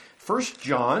 3. 1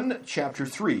 John chapter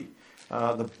 3,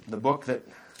 the book that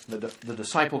the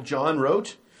disciple John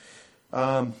wrote.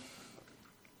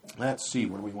 Let's see,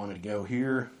 where do we want to go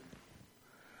here?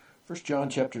 1 John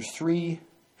chapter 3.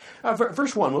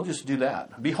 Verse 1, we'll just do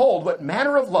that. Behold, what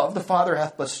manner of love the Father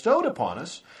hath bestowed upon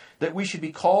us, that we should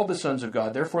be called the sons of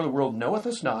God. Therefore the world knoweth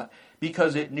us not,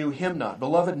 because it knew Him not.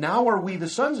 Beloved, now are we the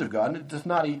sons of God, and it doth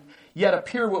not yet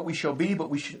appear what we shall be, but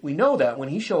we know that when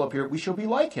He shall appear, we shall be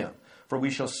like Him, for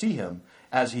we shall see Him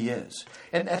as He is.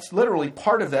 And that's literally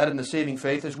part of that in the saving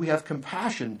faith, is we have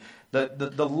compassion,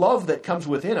 the love that comes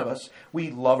within of us.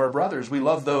 We love our brothers. We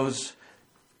love those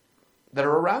that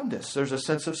are around us. There's a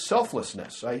sense of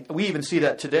selflessness. We even see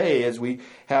that today as we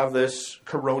have this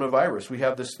coronavirus. We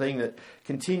have this thing that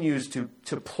continues to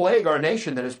plague our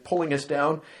nation, that is pulling us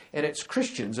down, and it's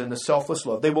Christians and the selfless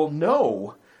love. They will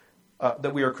know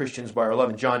that we are Christians by our love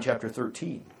in John chapter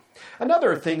 13.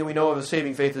 Another thing that we know of the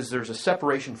saving faith is there's a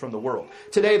separation from the world.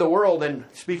 Today, the world, and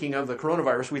speaking of the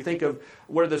coronavirus, we think of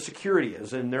where the security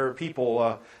is. And there are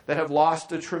people that have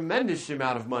lost a tremendous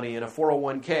amount of money in a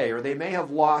 401k, or they may have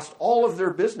lost all of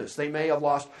their business. They may have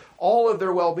lost all of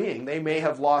their well-being. They may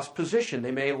have lost position.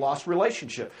 They may have lost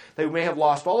relationship. They may have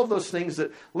lost all of those things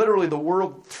that literally the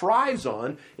world thrives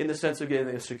on in the sense of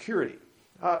getting security.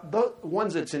 The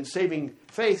ones that's in saving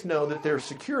faith know that their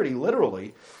security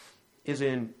literally is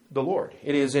in the Lord.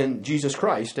 It is in Jesus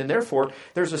Christ, and therefore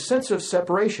there's a sense of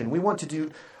separation. We want to do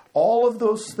all of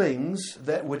those things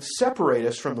that would separate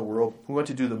us from the world. We want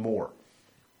to do them more.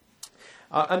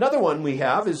 Another one we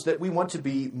have is that we want to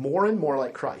be more and more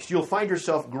like Christ. You'll find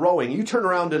yourself growing. You turn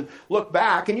around and look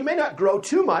back, and you may not grow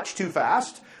too much too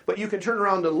fast, but you can turn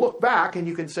around and look back and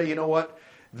you can say, you know what,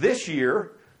 this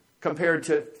year compared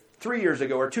to 3 years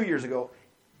ago or 2 years ago,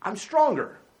 I'm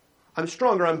stronger.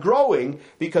 I'm growing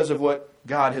because of what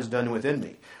God has done within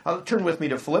me. Turn with me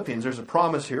to Philippians. There's a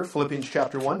promise here. Philippians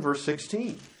chapter 1, verse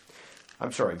 16.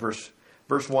 I'm sorry, verse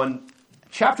 1,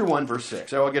 chapter 1, verse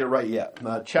 6. I won't get it right yet.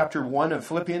 Chapter 1 of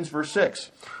Philippians, verse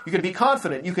 6. You can be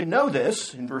confident, you can know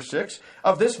this, in verse 6,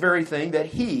 of this very thing, that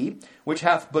He, which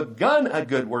hath begun a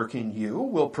good work in you,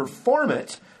 will perform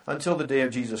it until the day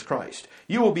of Jesus Christ.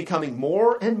 You will be becoming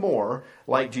more and more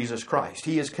like Jesus Christ.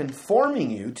 He is conforming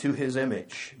you to His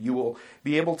image. You will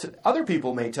be able to, other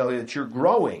people may tell you that you're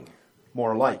growing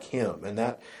more like Him. And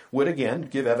that would, again,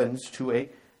 give evidence to a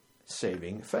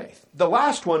saving faith. The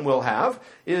last one we'll have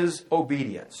is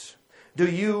obedience. Do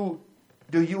you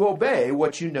do you obey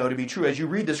what you know to be true? As you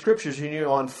read the Scriptures and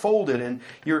you unfold it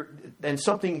and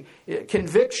something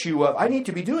convicts you of, I need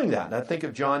to be doing that. And I think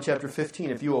of John chapter 15.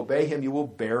 If you obey him, you will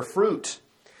bear fruit.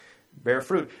 Bear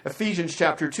fruit. Ephesians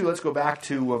chapter 2, let's go back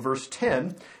to verse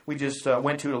 10. We just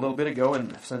went to it a little bit ago in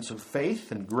the sense of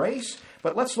faith and grace.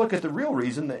 But let's look at the real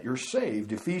reason that you're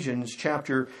saved. Ephesians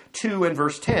chapter 2 and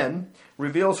verse 10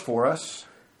 reveals for us,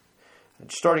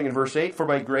 starting in verse 8, for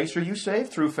by grace are you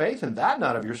saved through faith, and that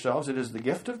not of yourselves, it is the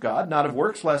gift of God, not of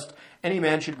works, lest any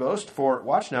man should boast. For,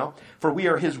 watch now, for we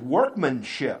are his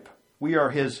workmanship. We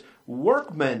are his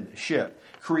workmanship,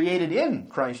 created in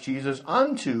Christ Jesus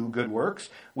unto good works,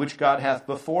 which God hath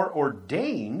before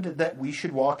ordained that we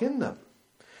should walk in them.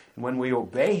 And when we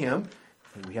obey him,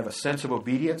 and we have a sense of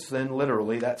obedience, then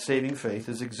literally that saving faith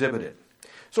is exhibited.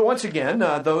 So once again,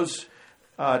 those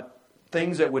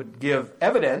things that would give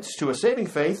evidence to a saving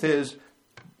faith is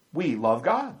we love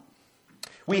God.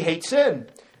 We hate sin.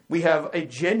 We have a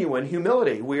genuine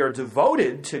humility. We are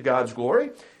devoted to God's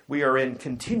glory. We are in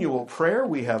continual prayer.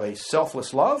 We have a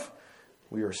selfless love.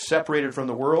 We are separated from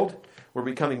the world. We're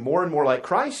becoming more and more like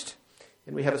Christ.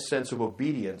 And we have a sense of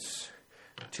obedience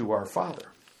to our Father.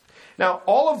 Now,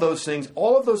 all of those things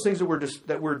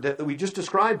that we just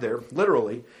described there,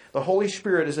 literally, the Holy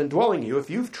Spirit is indwelling you. If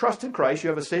you've trusted Christ, you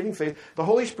have a saving faith, the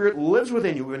Holy Spirit lives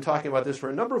within you. We've been talking about this for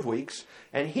a number of weeks,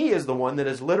 and He is the one that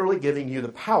is literally giving you the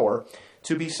power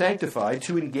to be sanctified,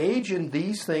 to engage in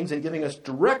these things and giving us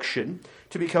direction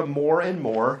to become more and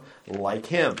more like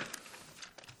Him.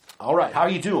 All right, how are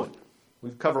you doing?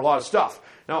 We've covered a lot of stuff.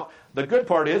 Now, the good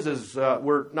part is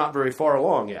we're not very far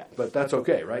along yet, but that's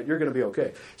okay, right? You're going to be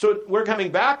okay. So we're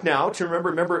coming back now to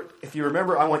remember, if you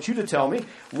remember, I want you to tell me,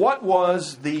 what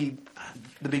was the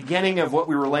beginning of what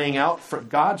we were laying out from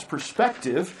God's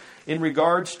perspective in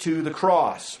regards to the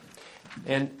cross?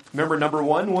 And remember, number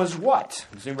one was what?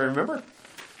 Does anybody remember?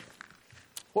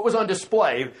 What was on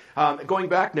display? Going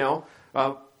back now,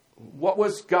 what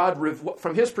was God,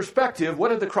 from His perspective, what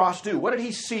did the cross do? What did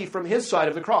He see from His side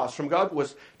of the cross from God?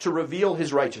 Was to reveal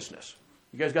His righteousness.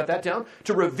 You guys got that down?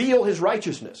 To reveal His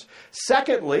righteousness.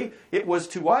 Secondly, it was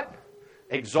to what?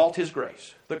 Exalt His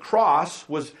grace. The cross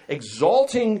was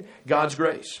exalting God's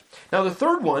grace. Now the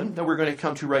third one that we're going to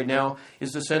come to right now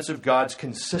is the sense of God's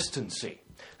consistency.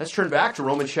 Let's turn back to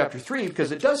Romans chapter 3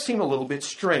 because it does seem a little bit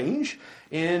strange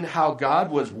in how God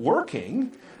was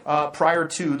working prior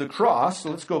to the cross. So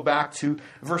let's go back to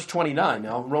verse 29.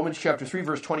 Now, Romans chapter 3,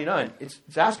 verse 29. It's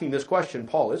asking this question,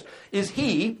 Paul is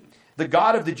He the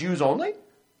God of the Jews only?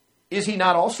 Is He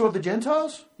not also of the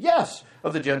Gentiles? Yes,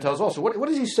 of the Gentiles also. What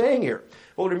is he saying here?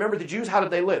 Well, remember the Jews, how did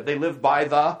they live? They lived by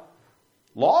the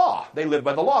law. They lived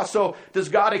by the law. So does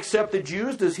God accept the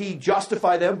Jews? Does He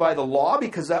justify them by the law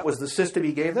because that was the system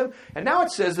He gave them? And now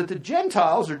it says that the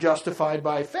Gentiles are justified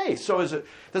by faith. So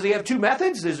does He have two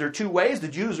methods? Is there two ways? The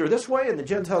Jews are this way and the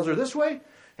Gentiles are this way?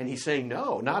 And He's saying,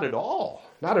 no, not at all.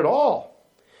 Not at all.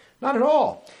 Not at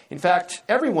all. In fact,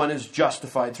 everyone is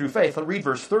justified through faith. I'll read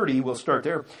verse 30. We'll start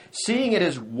there. Seeing it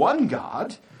is one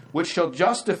God, which shall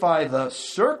justify the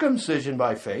circumcision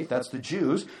by faith, that's the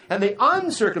Jews, and the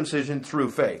uncircumcision through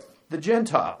faith, the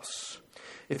Gentiles.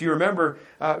 If you remember,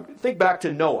 think back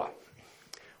to Noah.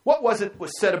 What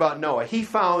was said about Noah? He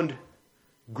found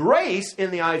grace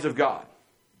in the eyes of God.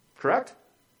 Correct?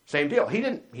 Same deal.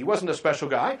 He wasn't a special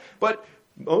guy, but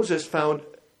Moses found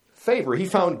favor. He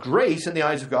found grace in the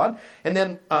eyes of God. And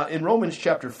then in Romans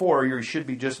chapter 4, you should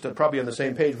be just probably on the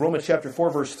same page. Romans chapter 4,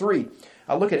 verse 3.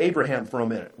 Look at Abraham for a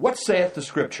minute. What saith the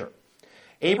Scripture?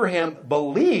 Abraham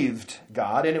believed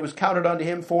God, and it was counted unto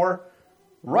him for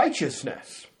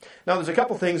righteousness. Now, there's a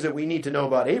couple things that we need to know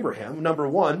about Abraham. Number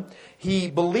one,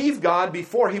 he believed God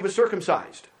before he was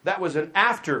circumcised. That was an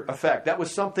after effect. That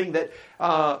was something that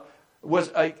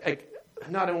was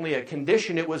not only a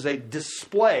condition, it was a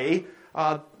display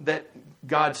that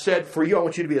God said, for you, I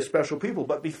want you to be a special people.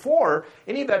 But before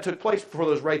any of that took place, before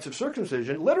those rites of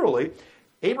circumcision, literally,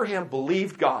 Abraham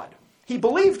believed God. He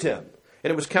believed Him,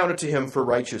 and it was counted to him for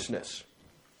righteousness.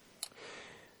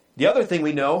 The other thing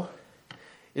we know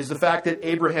is the fact that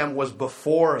Abraham was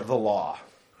before the law.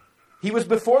 He was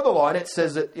before the law, and it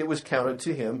says that it was counted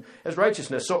to him as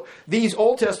righteousness. So these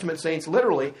Old Testament saints,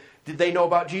 literally, did they know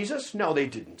about Jesus? No, they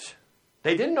didn't.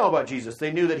 They didn't know about Jesus.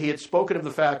 They knew that He had spoken of the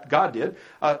fact, God did,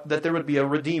 that there would be a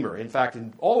Redeemer. In fact,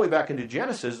 all the way back into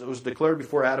Genesis, it was declared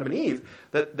before Adam and Eve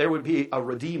that there would be a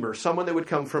Redeemer, someone that would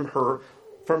come from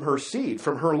her seed,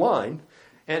 from her line.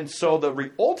 And so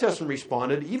the Old Testament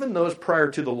responded, even those prior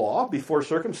to the law, before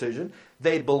circumcision,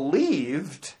 they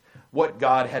believed what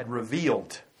God had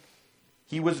revealed.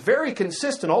 He was very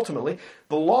consistent ultimately.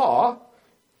 The law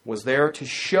was there to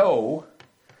show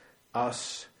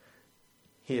us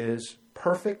his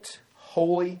perfect,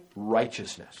 holy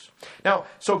righteousness. Now,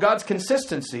 so God's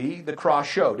consistency, the cross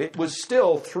showed. It was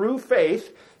still through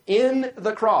faith in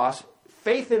the cross,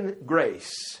 faith in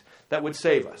grace, that would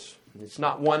save us. It's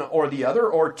not one or the other,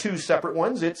 or two separate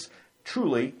ones. It's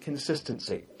truly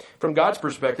consistency. From God's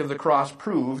perspective, the cross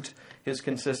proved his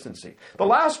consistency. The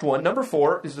last one, number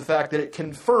 4, is the fact that it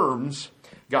confirms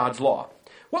God's law.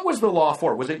 What was the law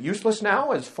for? Was it useless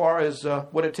now as far as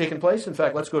what had taken place? In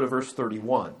fact, let's go to verse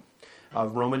 31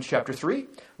 of Romans chapter 3.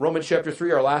 Romans chapter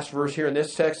 3, our last verse here in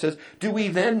this text says, "Do we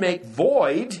then make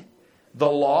void the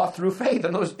law through faith?"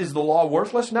 And is the law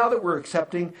worthless now that we're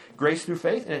accepting grace through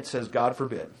faith? And it says, God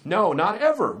forbid. No, not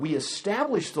ever. We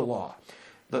establish the law.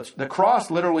 The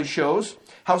cross literally shows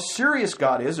how serious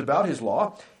God is about his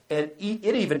law, and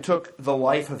it even took the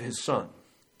life of his son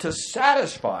to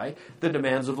satisfy the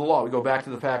demands of the law. We go back to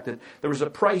the fact that there was a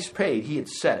price paid. He had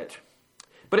set it.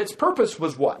 But its purpose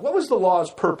was what? What was the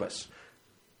law's purpose?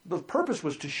 The purpose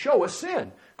was to show us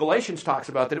sin. Galatians talks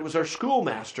about that it was our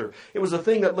schoolmaster. It was a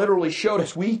thing that literally showed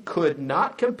us we could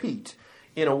not compete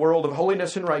in a world of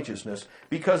holiness and righteousness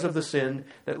because of the sin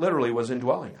that literally was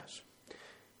indwelling us.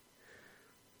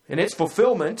 And its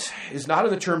fulfillment is not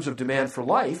in the terms of demand for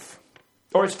life,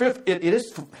 or its fulfillment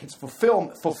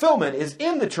is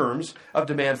in the terms of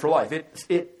demand for life.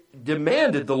 It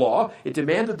demanded the law. It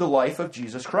demanded the life of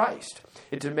Jesus Christ.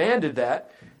 It demanded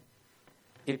that.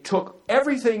 It took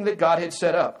everything that God had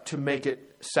set up to make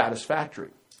it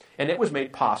satisfactory. And it was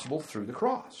made possible through the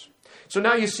cross. So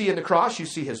now you see in the cross, you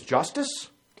see his justice,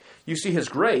 you see his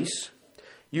grace,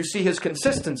 you see his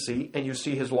consistency, and you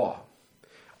see his law.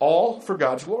 All for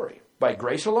God's glory. By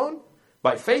grace alone,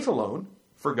 by faith alone,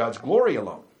 for God's glory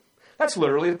alone. That's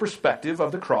literally the perspective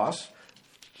of the cross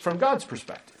from God's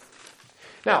perspective.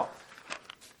 Now,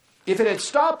 if it had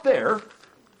stopped there,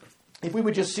 if we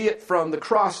would just see it from the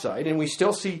cross side, and we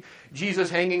still see Jesus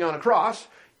hanging on a cross,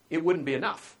 it wouldn't be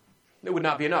enough. It would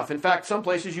not be enough. In fact, some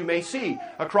places you may see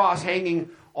a cross hanging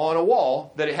on a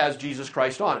wall that it has Jesus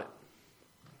Christ on it.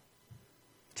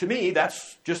 To me,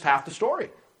 that's just half the story.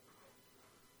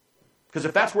 Because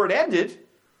if that's where it ended,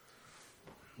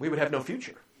 we would have no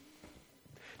future.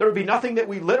 There would be nothing that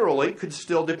we literally could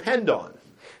still depend on.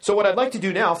 So what I'd like to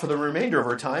do now for the remainder of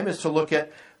our time is to look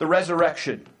at the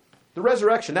resurrection. The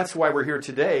resurrection, that's why we're here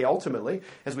today, ultimately.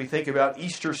 As we think about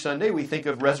Easter Sunday, we think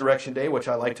of Resurrection Day, which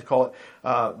I like to call it.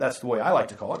 That's the way I like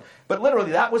to call it. But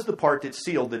literally, that was the part that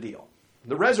sealed the deal.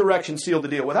 The resurrection sealed the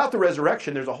deal. Without the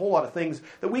resurrection, there's a whole lot of things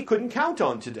that we couldn't count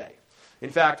on today. In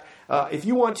fact,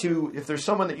 if there's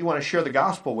someone that you want to share the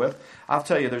gospel with, I'll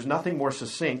tell you, there's nothing more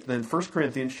succinct than 1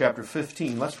 Corinthians chapter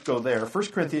 15. Let's go there. 1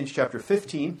 Corinthians chapter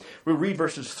 15, we'll read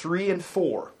verses 3 and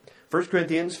 4. 1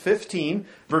 Corinthians 15,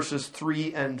 verses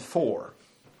 3 and 4.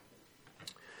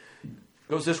 It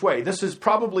goes this way. This is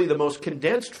probably the most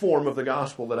condensed form of the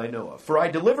gospel that I know of. "For I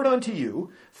delivered unto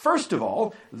you, first of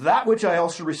all, that which I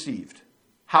also received.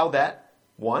 How that,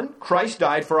 1, Christ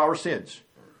died for our sins,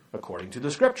 according to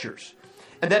the Scriptures.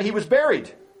 And that he was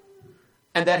buried.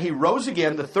 And that he rose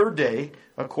again the third day,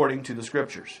 according to the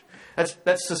Scriptures."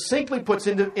 That succinctly puts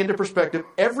into perspective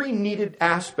every needed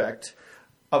aspect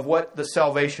of what the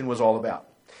salvation was all about.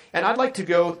 And I'd like to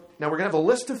go, now we're going to have a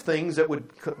list of things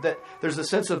that there's a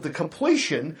sense of the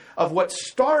completion of what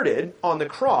started on the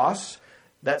cross,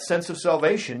 that sense of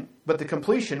salvation, but the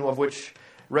completion of which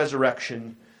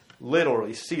resurrection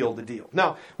literally sealed the deal.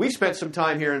 Now, we spent some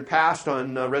time here in past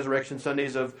on Resurrection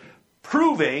Sundays of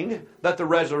proving that the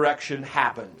resurrection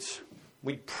happens.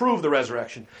 We prove the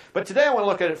resurrection. But today I want to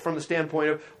look at it from the standpoint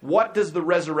of what does the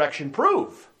resurrection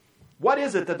prove? What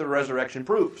is it that the resurrection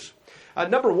proves?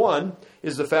 Number 1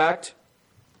 is the fact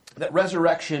that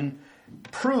resurrection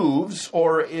proves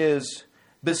or is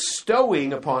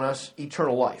bestowing upon us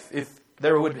eternal life. If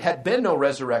there had been no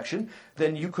resurrection,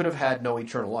 then you could have had no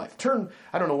eternal life.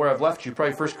 I don't know where I've left you,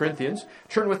 probably 1 Corinthians.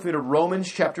 Turn with me to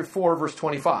Romans chapter 4, verse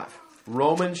 25.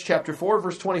 Romans chapter 4,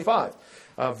 verse 25.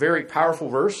 A very powerful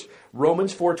verse.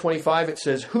 Romans 4:25, it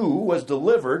says, "Who was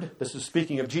delivered," this is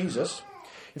speaking of Jesus.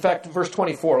 In fact, verse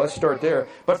 24, let's start there.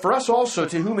 "But for us also,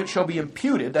 to whom it shall be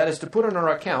imputed," that is to put on our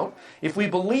account, "if we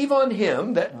believe on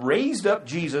him that raised up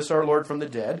Jesus, our Lord, from the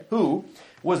dead, who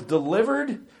was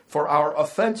delivered for our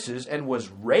offenses and was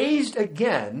raised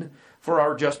again for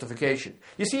our justification."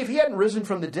 You see, if he hadn't risen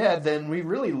from the dead, then we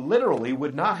really literally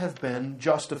would not have been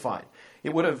justified.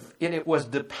 It was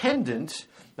dependent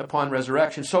upon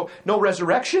resurrection. So no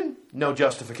resurrection, no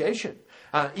justification.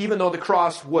 Even though the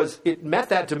cross it met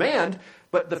that demand,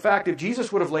 but the fact if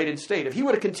Jesus would have laid in state, if he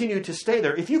would have continued to stay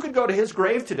there, if you could go to his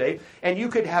grave today and you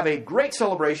could have a great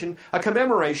celebration, a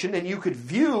commemoration, and you could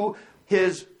view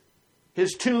his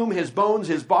his tomb, his bones,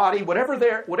 his body,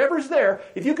 whatever's there,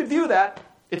 if you could view that,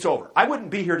 it's over. I wouldn't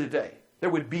be here today. There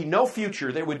would be no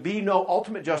future. There would be no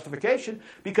ultimate justification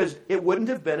because it wouldn't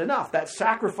have been enough. That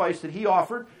sacrifice that he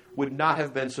offered would not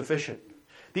have been sufficient.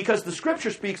 Because the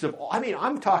Scripture speaks of,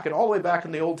 I'm talking all the way back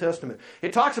in the Old Testament.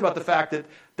 It talks about the fact that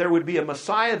there would be a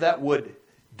Messiah that would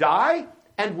die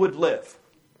and would live.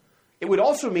 It would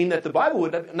also mean that the Bible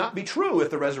would not be true if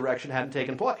the resurrection hadn't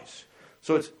taken place.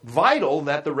 So it's vital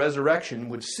that the resurrection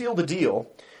would seal the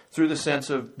deal through the sense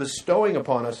of bestowing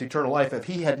upon us eternal life. If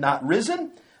he had not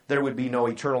risen, there would be no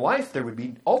eternal life. There would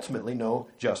be ultimately no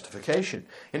justification.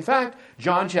 In fact,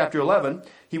 John chapter 11,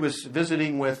 he was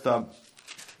visiting with, I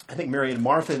think, Mary and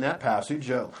Martha in that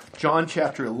passage. John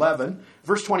chapter 11,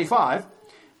 verse 25.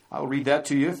 I'll read that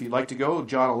to you if you'd like to go.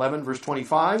 John 11, verse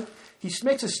 25. He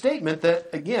makes a statement that,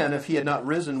 again, if he had not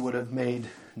risen, would have made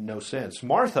no sense.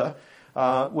 Martha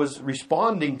was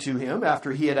responding to him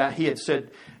after he had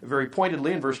said very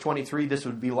pointedly in verse 23, this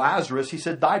would be Lazarus. He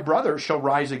said, thy brother shall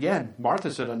rise again. Martha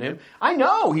said unto him, I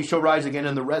know he shall rise again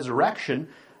in the resurrection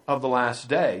of the last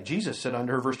day. Jesus said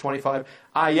unto her, verse 25,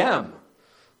 I am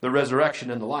the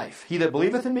resurrection and the life. He that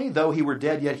believeth in me, though he were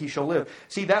dead, yet he shall live.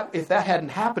 See, that if that hadn't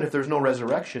happened, if there's no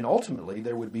resurrection, ultimately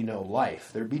there would be no life.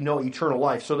 There'd be no eternal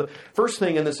life. So the first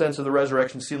thing in the sense of the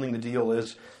resurrection sealing the deal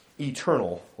is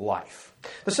eternal life.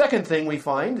 The second thing we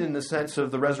find in the sense of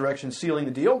the resurrection sealing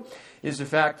the deal is the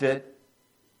fact that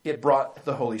it brought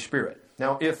the Holy Spirit.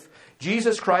 Now, if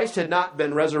Jesus Christ had not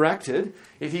been resurrected,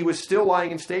 if he was still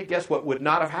lying in state, guess what would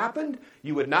not have happened?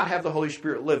 You would not have the Holy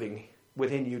Spirit living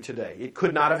within you today. It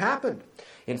could not have happened.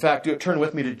 In fact, turn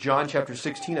with me to John chapter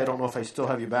 16. I don't know if I still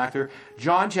have you back there.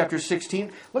 John chapter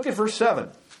 16. Look at verse 7.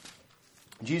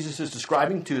 Jesus is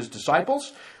describing to his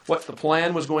disciples what the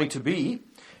plan was going to be.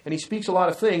 And he speaks a lot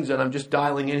of things, and I'm just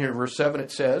dialing in here. Verse 7,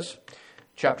 it says,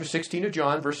 chapter 16 of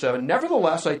John, verse 7,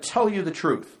 nevertheless, I tell you the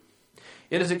truth.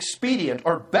 It is expedient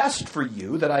or best for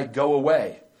you that I go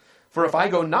away. For if I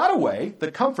go not away,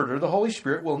 the Comforter, the Holy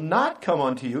Spirit, will not come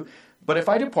unto you. But if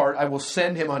I depart, I will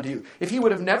send him unto you. If he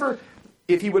would have never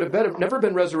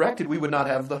been resurrected, we would not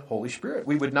have the Holy Spirit.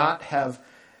 We would not have...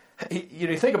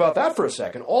 think about that for a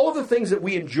second. All of the things that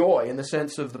we enjoy in the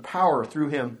sense of the power through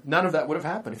him, none of that would have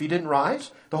happened. If he didn't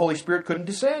rise, the Holy Spirit couldn't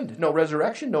descend. No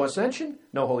resurrection, no ascension,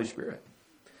 no Holy Spirit.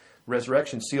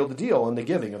 Resurrection sealed the deal on the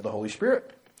giving of the Holy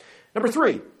Spirit. Number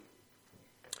 3,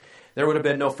 there would have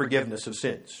been no forgiveness of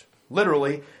sins.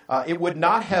 Literally, it would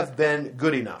not have been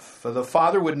good enough. The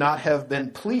Father would not have been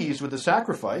pleased with the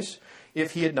sacrifice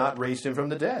if he had not raised him from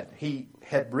the dead. He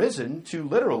had risen to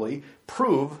literally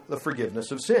prove the forgiveness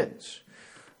of sins.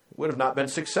 It would have not been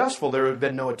successful. There would have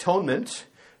been no atonement,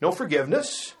 no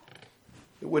forgiveness.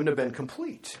 It wouldn't have been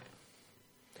complete.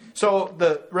 So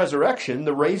the resurrection,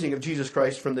 the raising of Jesus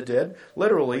Christ from the dead,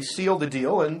 literally sealed the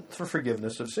deal and for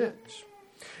forgiveness of sins.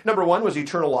 Number 1 was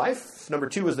eternal life. Number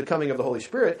 2 was the coming of the Holy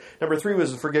Spirit. Number 3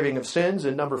 was the forgiving of sins.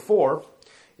 And number 4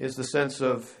 is the sense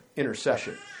of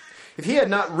intercession. If he had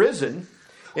not risen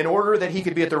in order that he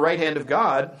could be at the right hand of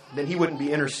God, then he wouldn't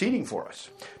be interceding for us.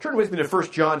 Turn with me to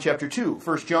 1 John chapter 2.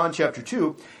 1 John chapter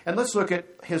 2, and let's look at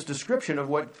his description of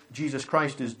what Jesus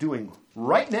Christ is doing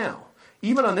right now,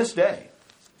 even on this day.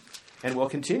 And we'll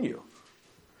continue.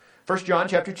 1 John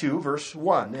chapter 2, verse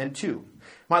 1 and 2.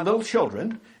 My little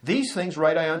children, these things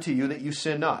write I unto you that you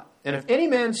sin not. And if any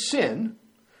man sin,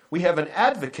 we have an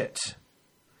advocate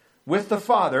with the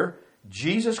Father,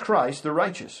 Jesus Christ the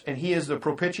righteous. And he is the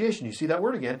propitiation. You see that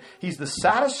word again. He's the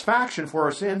satisfaction for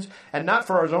our sins, and not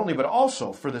for ours only, but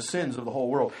also for the sins of the whole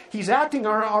world. He's acting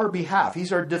on our behalf.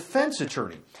 He's our defense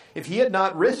attorney. If he had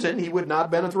not risen, he would not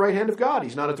have been at the right hand of God.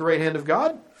 He's not at the right hand of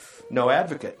God. No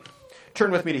advocate.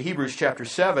 Turn with me to Hebrews chapter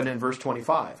 7 and verse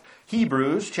 25.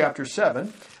 Hebrews chapter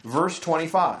 7, verse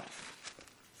 25.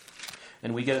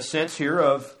 And we get a sense here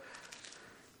of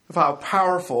how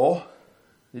powerful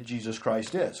that Jesus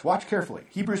Christ is. Watch carefully.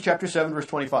 Hebrews chapter 7, verse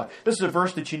 25. This is a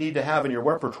verse that you need to have in your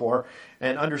repertoire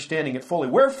and understanding it fully.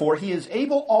 Wherefore, he is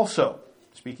able also,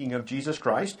 speaking of Jesus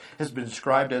Christ, has been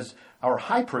described as our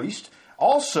high priest,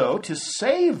 also to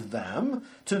save them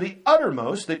to the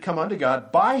uttermost that come unto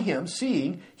God by him,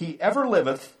 seeing he ever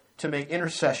liveth to make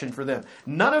intercession for them.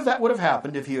 None of that would have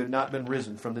happened if he had not been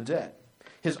risen from the dead.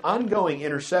 His ongoing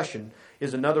intercession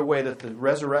is another way that the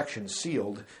resurrection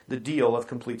sealed the deal of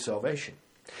complete salvation.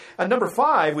 And number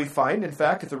 5, we find, in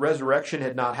fact, if the resurrection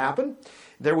had not happened,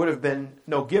 there would have been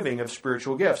no giving of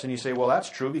spiritual gifts. And you say, well, that's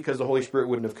true because the Holy Spirit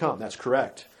wouldn't have come. That's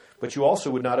correct. But you also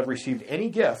would not have received any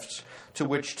gifts to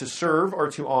which to serve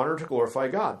or to honor, to glorify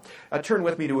God. Turn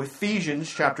with me to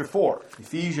Ephesians chapter 4.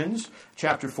 Ephesians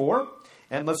chapter 4.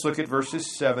 And let's look at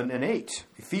verses 7 and 8.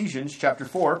 Ephesians chapter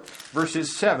 4,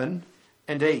 verses 7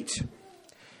 and 8.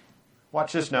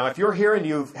 Watch this now. If you're here and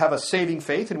you have a saving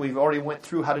faith, and we've already went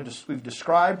through we've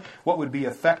described what would be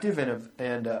effective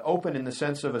and open in the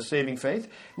sense of a saving faith.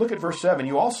 Look at verse 7.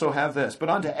 You also have this. But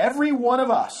unto every one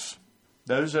of us,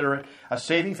 those that are a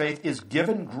saving faith, is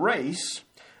given grace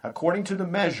according to the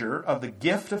measure of the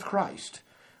gift of Christ.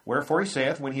 Wherefore he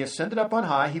saith, when he ascended up on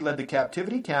high, he led the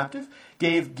captivity captive,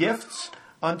 gave gifts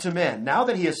unto men. Now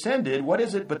that he ascended, what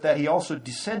is it but that he also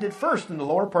descended first in the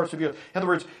lower parts of the earth? In other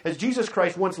words, as Jesus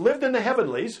Christ once lived in the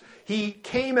heavenlies, he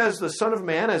came as the Son of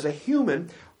Man, as a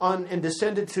human, and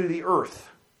descended to the earth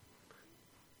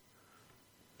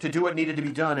to do what needed to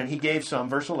be done. And he gave some,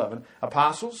 verse 11,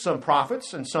 apostles, some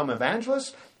prophets, and some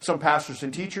evangelists, some pastors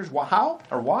and teachers. How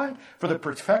or why? For the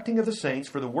perfecting of the saints,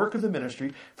 for the work of the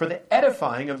ministry, for the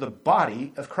edifying of the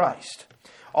body of Christ.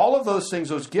 All of those things,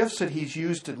 those gifts that he's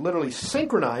used to literally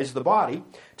synchronize the body,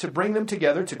 to bring them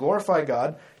together, to glorify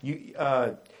God,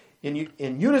 in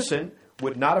unison,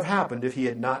 would not have happened if he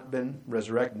had not been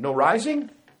resurrected. No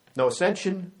rising, no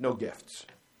ascension, no gifts.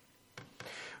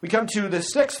 We come to the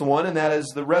sixth one, and that is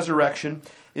the resurrection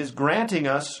is granting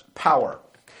us power.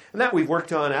 And that we've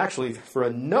worked on actually for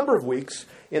a number of weeks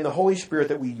in the Holy Spirit,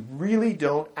 that we really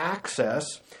don't access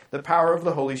the power of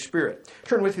the Holy Spirit.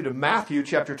 Turn with you to Matthew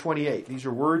chapter 28. These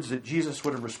are words that Jesus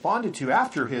would have responded to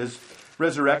after his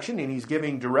resurrection, and he's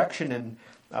giving direction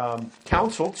and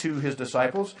counsel to his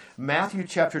disciples. Matthew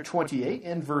chapter 28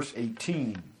 and verse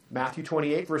 18. Matthew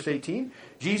 28, verse 18.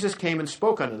 Jesus came and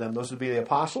spoke unto them, those would be the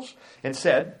apostles, and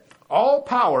said, all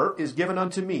power is given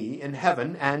unto me in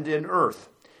heaven and in earth.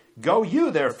 Go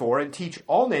you, therefore, and teach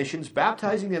all nations,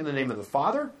 baptizing them in the name of the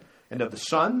Father, and of the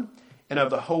Son, and of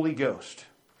the Holy Ghost,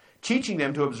 teaching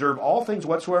them to observe all things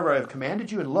whatsoever I have commanded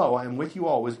you, and lo, I am with you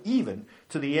always, even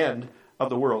to the end of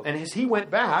the world. And as he went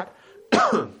back,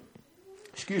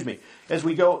 as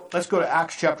we go, let's go to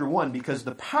Acts chapter 1, because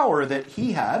the power that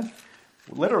he had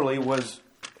literally was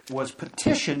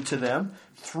petitioned to them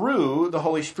through the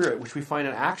Holy Spirit, which we find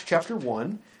in Acts chapter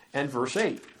 1 and verse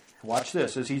 8. Watch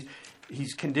this, as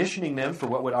he's conditioning them for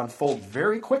what would unfold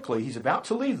very quickly. He's about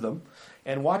to leave them.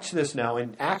 And watch this now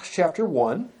in Acts chapter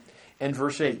 1 and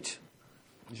verse 8.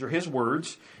 These are his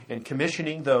words, and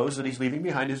commissioning those that he's leaving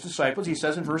behind, his disciples. He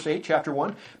says in verse 8, chapter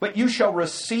 1, but you shall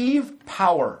receive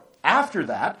power. After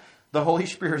that, the Holy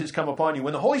Spirit has come upon you.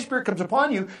 When the Holy Spirit comes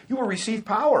upon you, you will receive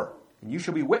power. And you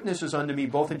shall be witnesses unto me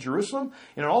both in Jerusalem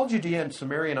and in all Judea and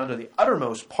Samaria and unto the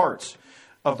uttermost parts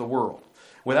of the world.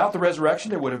 Without the resurrection,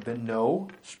 there would have been no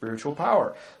spiritual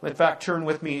power. In fact, turn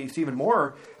with me, it's even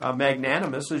more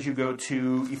magnanimous as you go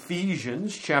to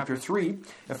Ephesians chapter 3.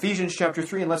 Ephesians chapter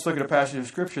 3, and let's look at a passage of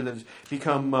Scripture that has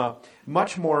become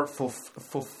much more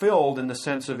fulfilled in the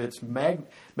sense of its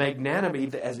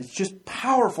magnanimity, as it's just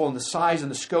powerful in the size and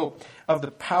the scope of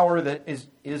the power that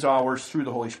is ours through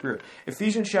the Holy Spirit.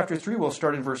 Ephesians chapter 3, we'll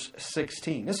start in verse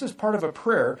 16. This is part of a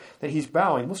prayer that he's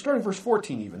bowing. We'll start in verse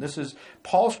 14 even. This is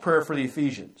Paul's prayer for the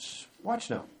Ephesians. Watch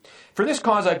now. For this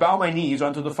cause I bow my knees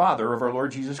unto the Father of our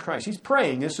Lord Jesus Christ. He's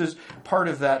praying. This is part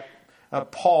of that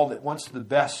Paul that wants the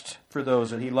best for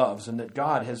those that he loves and that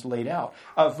God has laid out.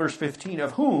 Verse 15,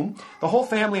 of whom the whole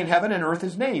family in heaven and earth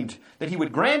is named, that he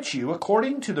would grant you,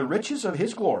 according to the riches of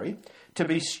his glory, to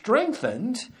be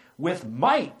strengthened with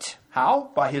might.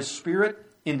 How? By his Spirit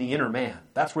in the inner man.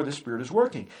 That's where the Spirit is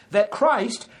working. That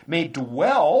Christ may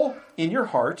dwell in your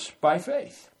hearts by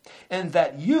faith. And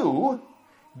that you,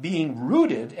 being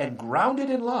rooted and grounded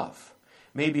in love,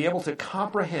 may be able to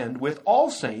comprehend with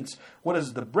all saints what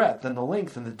is the breadth and the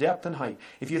length and the depth and height.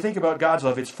 If you think about God's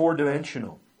love, it's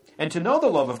four-dimensional. And to know the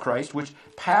love of Christ, which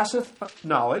passeth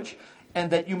knowledge, and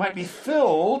that you might be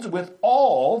filled with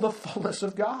all the fullness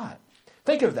of God.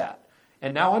 Think of that.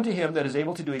 And now unto him that is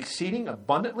able to do exceeding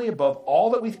abundantly above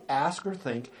all that we ask or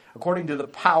think, according to the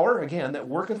power, again, that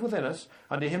worketh within us,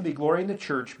 unto him be glory in the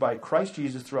church by Christ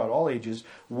Jesus throughout all ages,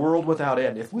 world without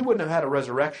end. If we wouldn't have had a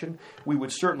resurrection, we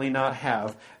would certainly not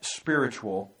have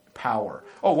spiritual power.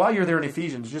 Oh, while you're there in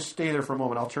Ephesians, just stay there for a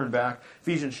moment. I'll turn back.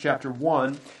 Ephesians chapter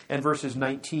 1 and verses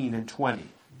 19 and 20.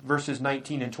 Verses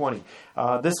 19 and 20.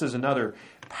 This is another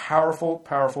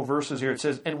powerful verses here. It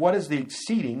says, and what is the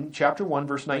exceeding, chapter 1,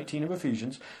 verse 19 of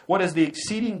Ephesians, what is the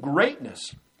exceeding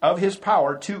greatness of his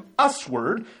power to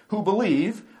usward who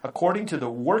believe, according to the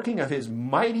working of his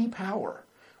mighty power,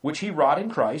 which he wrought in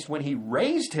Christ when he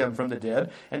raised him from the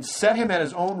dead and set him at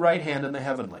his own right hand in the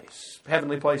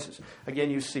heavenly places.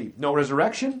 Again, you see, no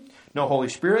resurrection, no Holy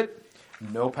Spirit,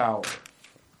 no power.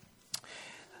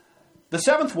 The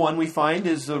seventh one we find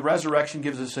is the resurrection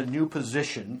gives us a new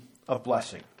position of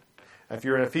blessing. If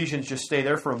you're in Ephesians, just stay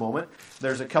there for a moment.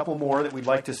 There's a couple more that we'd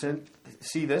like to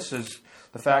see. This is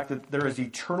the fact that there is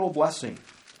eternal blessing.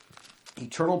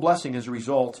 Eternal blessing as a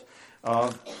result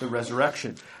of the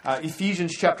resurrection.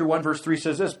 Ephesians chapter 1 verse 3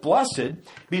 says this, "Blessed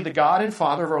be the God and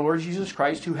Father of our Lord Jesus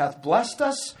Christ, who hath blessed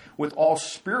us with all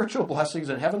spiritual blessings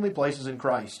in heavenly places in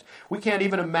Christ." We can't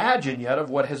even imagine yet of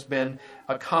what has been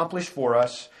accomplished for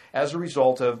us as a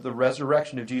result of the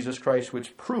resurrection of Jesus Christ,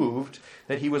 which proved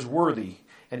that he was worthy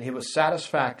and it was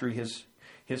satisfactory, his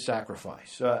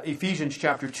sacrifice. Ephesians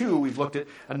chapter 2, we've looked at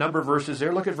a number of verses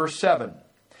there. Look at verse 7.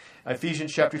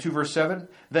 Ephesians chapter 2, verse 7.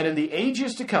 "That in the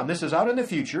ages to come," this is out in the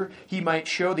future, "he might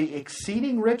show the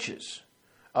exceeding riches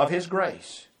of his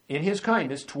grace in his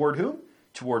kindness toward whom?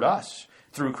 Toward us,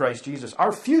 through Christ Jesus."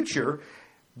 Our future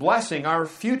blessing, our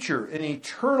future, an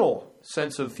eternal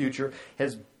sense of future,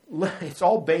 it's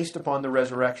all based upon the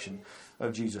resurrection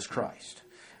of Jesus Christ.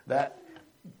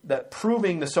 That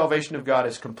proving the salvation of God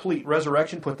is complete.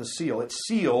 Resurrection put the seal. It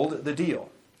sealed the deal.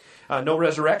 No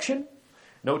resurrection,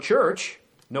 no church,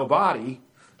 no body,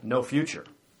 no future.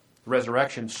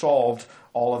 Resurrection solved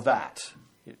all of that.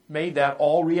 It made that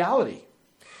all reality.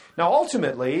 Now,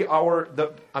 ultimately,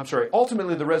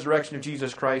 the resurrection of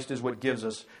Jesus Christ is what gives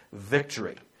us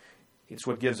victory. It's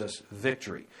what gives us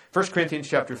victory. 1 Corinthians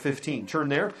chapter 15. Turn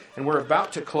there, and we're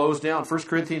about to close down 1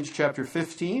 Corinthians chapter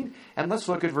 15, and let's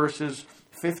look at verses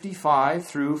 55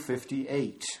 through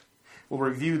 58. We'll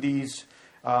review these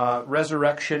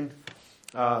resurrection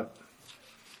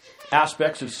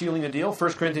aspects of sealing the deal.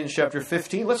 1 Corinthians chapter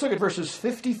 15. Let's look at verses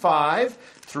 55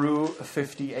 through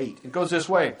 58. It goes this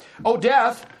way. "O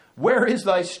death, where is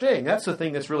thy sting?" That's the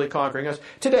thing that's really conquering us.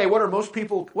 Today, what are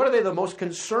they the most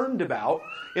concerned about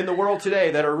in the world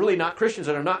today that are really not Christians,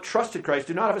 that are not trusted Christ,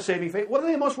 do not have a saving faith? What are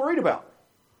they most worried about?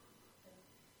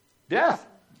 Death.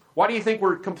 Why do you think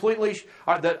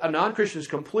that a non-Christian is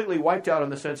completely wiped out in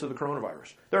the sense of the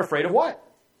coronavirus? They're afraid of what?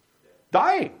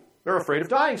 Dying. They're afraid of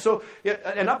dying. So,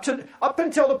 and up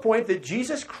until the point that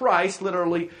Jesus Christ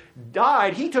literally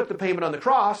died, he took the payment on the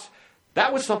cross,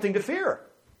 that was something to fear.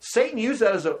 Satan used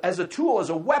that as a tool, as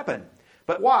a weapon.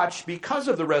 But watch, because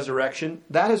of the resurrection,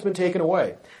 that has been taken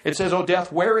away. It says, "O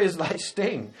death, where is thy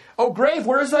sting? O grave,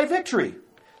 where is thy victory?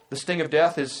 The sting of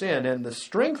death is sin, and the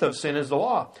strength of sin is the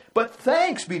law. But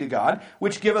thanks be to God,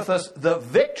 which giveth us the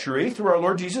victory through our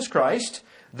Lord Jesus Christ.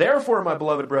 Therefore, my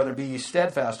beloved brethren, be ye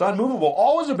steadfast, unmovable,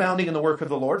 always abounding in the work of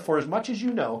the Lord, for as much as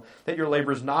you know that your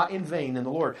labor is not in vain in the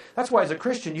Lord." That's why as a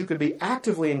Christian you can be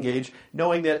actively engaged,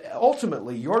 knowing that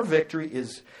ultimately your victory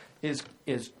is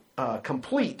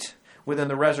complete within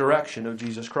the resurrection of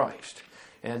Jesus Christ.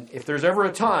 And if there's ever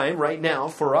a time right now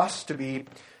for us to be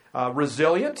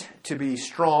resilient, to be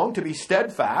strong, to be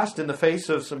steadfast in the face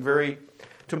of some very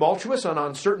tumultuous and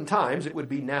uncertain times, it would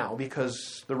be now,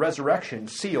 because the resurrection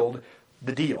sealed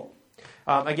the deal.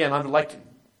 Again, I'd like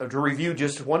to review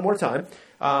just one more time.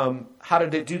 How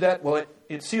did it do that? Well,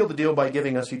 it sealed the deal by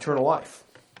giving us eternal life.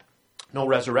 No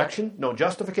resurrection, no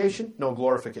justification, no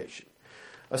glorification.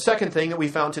 A second thing that we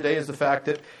found today is the fact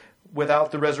that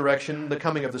without the resurrection, the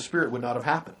coming of the Spirit would not have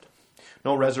happened.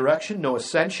 No resurrection, no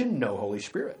ascension, no Holy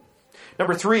Spirit.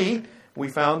 Number 3, we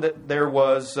found that there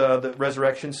was the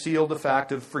resurrection sealed the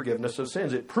fact of forgiveness of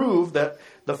sins. It proved that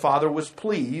the Father was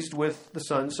pleased with the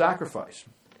Son's sacrifice.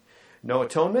 No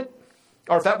atonement,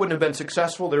 or if that wouldn't have been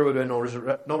successful, there would have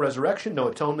been no resurrection, no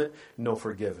atonement, no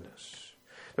forgiveness.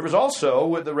 There was also,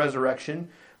 with the resurrection,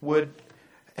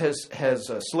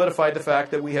 has solidified the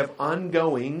fact that we have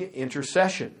ongoing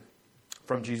intercession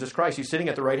from Jesus Christ. He's sitting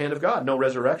at the right hand of God. No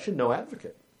resurrection, no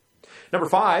advocate. Number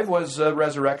 5 was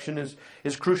resurrection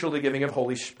is crucial to giving of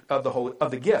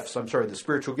the gifts. The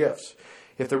spiritual gifts.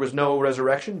 If there was no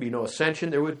resurrection, be no ascension,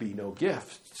 there would be no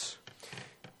gifts.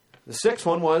 The 6th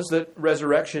one was that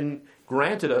resurrection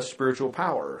granted us spiritual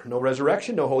power. No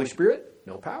resurrection, no Holy Spirit,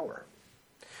 no power.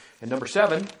 And number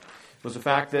 7 was the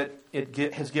fact that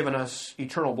it has given us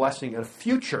eternal blessing and a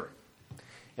future.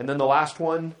 And then the last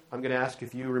one, I'm going to ask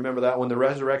if you remember that one, the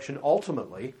resurrection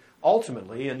ultimately,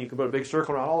 and you can put a big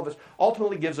circle around all of us,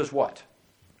 ultimately gives us what?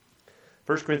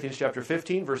 1 Corinthians chapter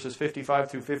 15, verses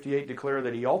 55 through 58 declare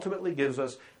that he ultimately gives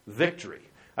us victory.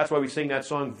 That's why we sing that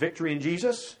song, Victory in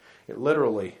Jesus. It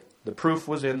literally, the proof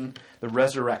was in the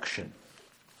resurrection.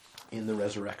 In the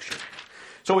resurrection.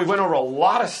 So we went over a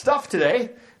lot of stuff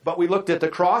today, but we looked at the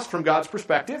cross from God's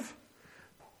perspective.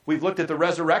 We've looked at the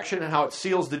resurrection and how it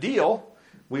seals the deal.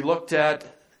 We looked at,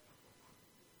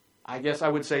 I guess I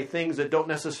would say, things that don't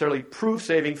necessarily prove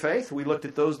saving faith. We looked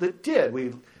at those that did.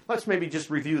 Let's maybe just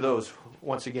review those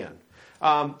once again.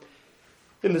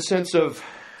 In the sense of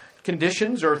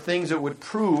conditions or things that would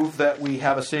prove that we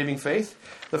have a saving faith.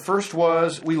 The first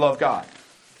was we love God.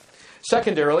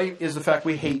 Secondarily is the fact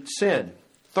we hate sin.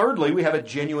 Thirdly, we have a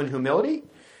genuine humility.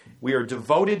 We are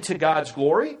devoted to God's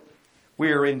glory.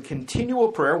 We are in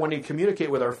continual prayer when we communicate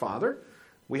with our Father.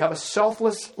 We have a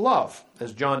selfless love,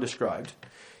 as John described.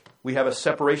 We have a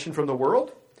separation from the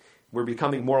world. We're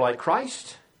becoming more like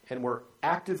Christ, and we're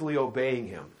actively obeying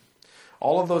Him.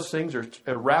 All of those things are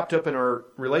wrapped up in our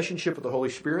relationship with the Holy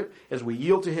Spirit. As we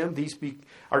yield to Him,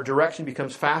 our direction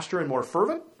becomes faster and more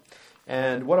fervent.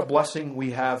 And what a blessing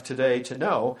we have today to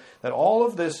know that all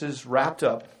of this is wrapped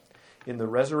up in the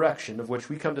resurrection of which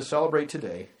we come to celebrate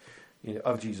today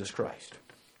of Jesus Christ.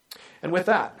 And with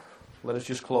that, let us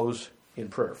just close in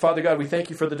prayer. Father God, we thank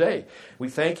You for the day. We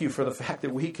thank You for the fact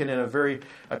that we can, in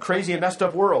a crazy and messed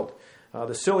up world,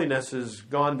 the silliness has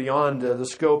gone beyond the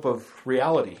scope of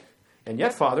reality. And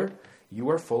yet, Father, You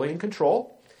are fully in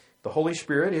control. The Holy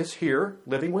Spirit is here,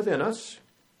 living within us.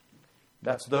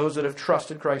 That's those that have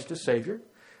trusted Christ as Savior.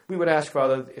 We would ask,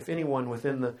 Father, if anyone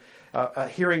within the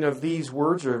hearing of these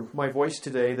words or my voice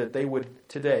today, that they would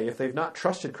today, if they've not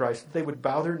trusted Christ, that they would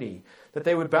bow their knee, that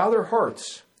they would bow their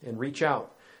hearts and reach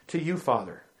out to You,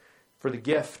 Father, for the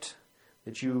gift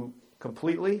that You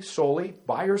completely, solely,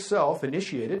 by Yourself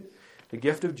initiated, the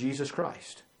gift of Jesus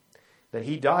Christ, that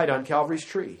He died on Calvary's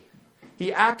tree.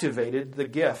 He activated the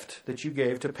gift that You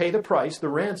gave to pay the price, the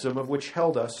ransom of which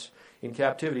held us in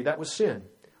captivity. That was sin.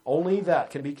 Only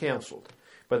that can be canceled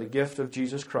by the gift of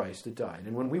Jesus Christ that died.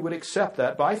 And when we would accept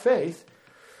that by faith,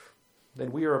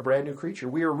 then we are a brand new creature.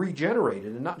 We are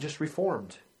regenerated and not just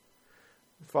reformed.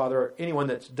 Father, anyone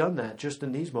that's done that just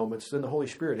in these moments, then the Holy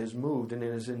Spirit has moved and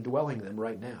is indwelling them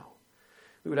right now.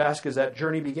 We would ask as that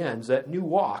journey begins, that new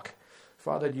walk,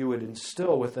 Father, You would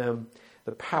instill with them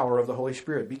the power of the Holy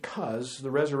Spirit. Because the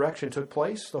resurrection took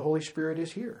place, the Holy Spirit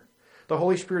is here. The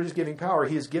Holy Spirit is giving power.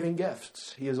 He is giving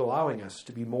gifts. He is allowing us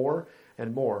to be more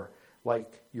and more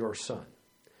like Your Son.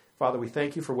 Father, we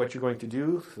thank You for what You're going to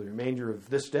do for the remainder of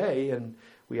this day, and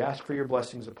we ask for Your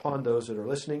blessings upon those that are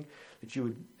listening, that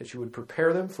you would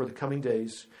prepare them for the coming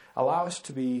days. Allow us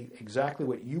to be exactly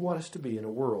what You want us to be in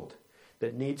a world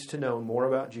that needs to know more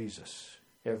about Jesus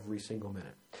every single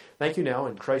minute. Thank You now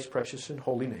in Christ's precious and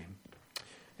holy name.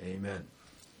 Amen.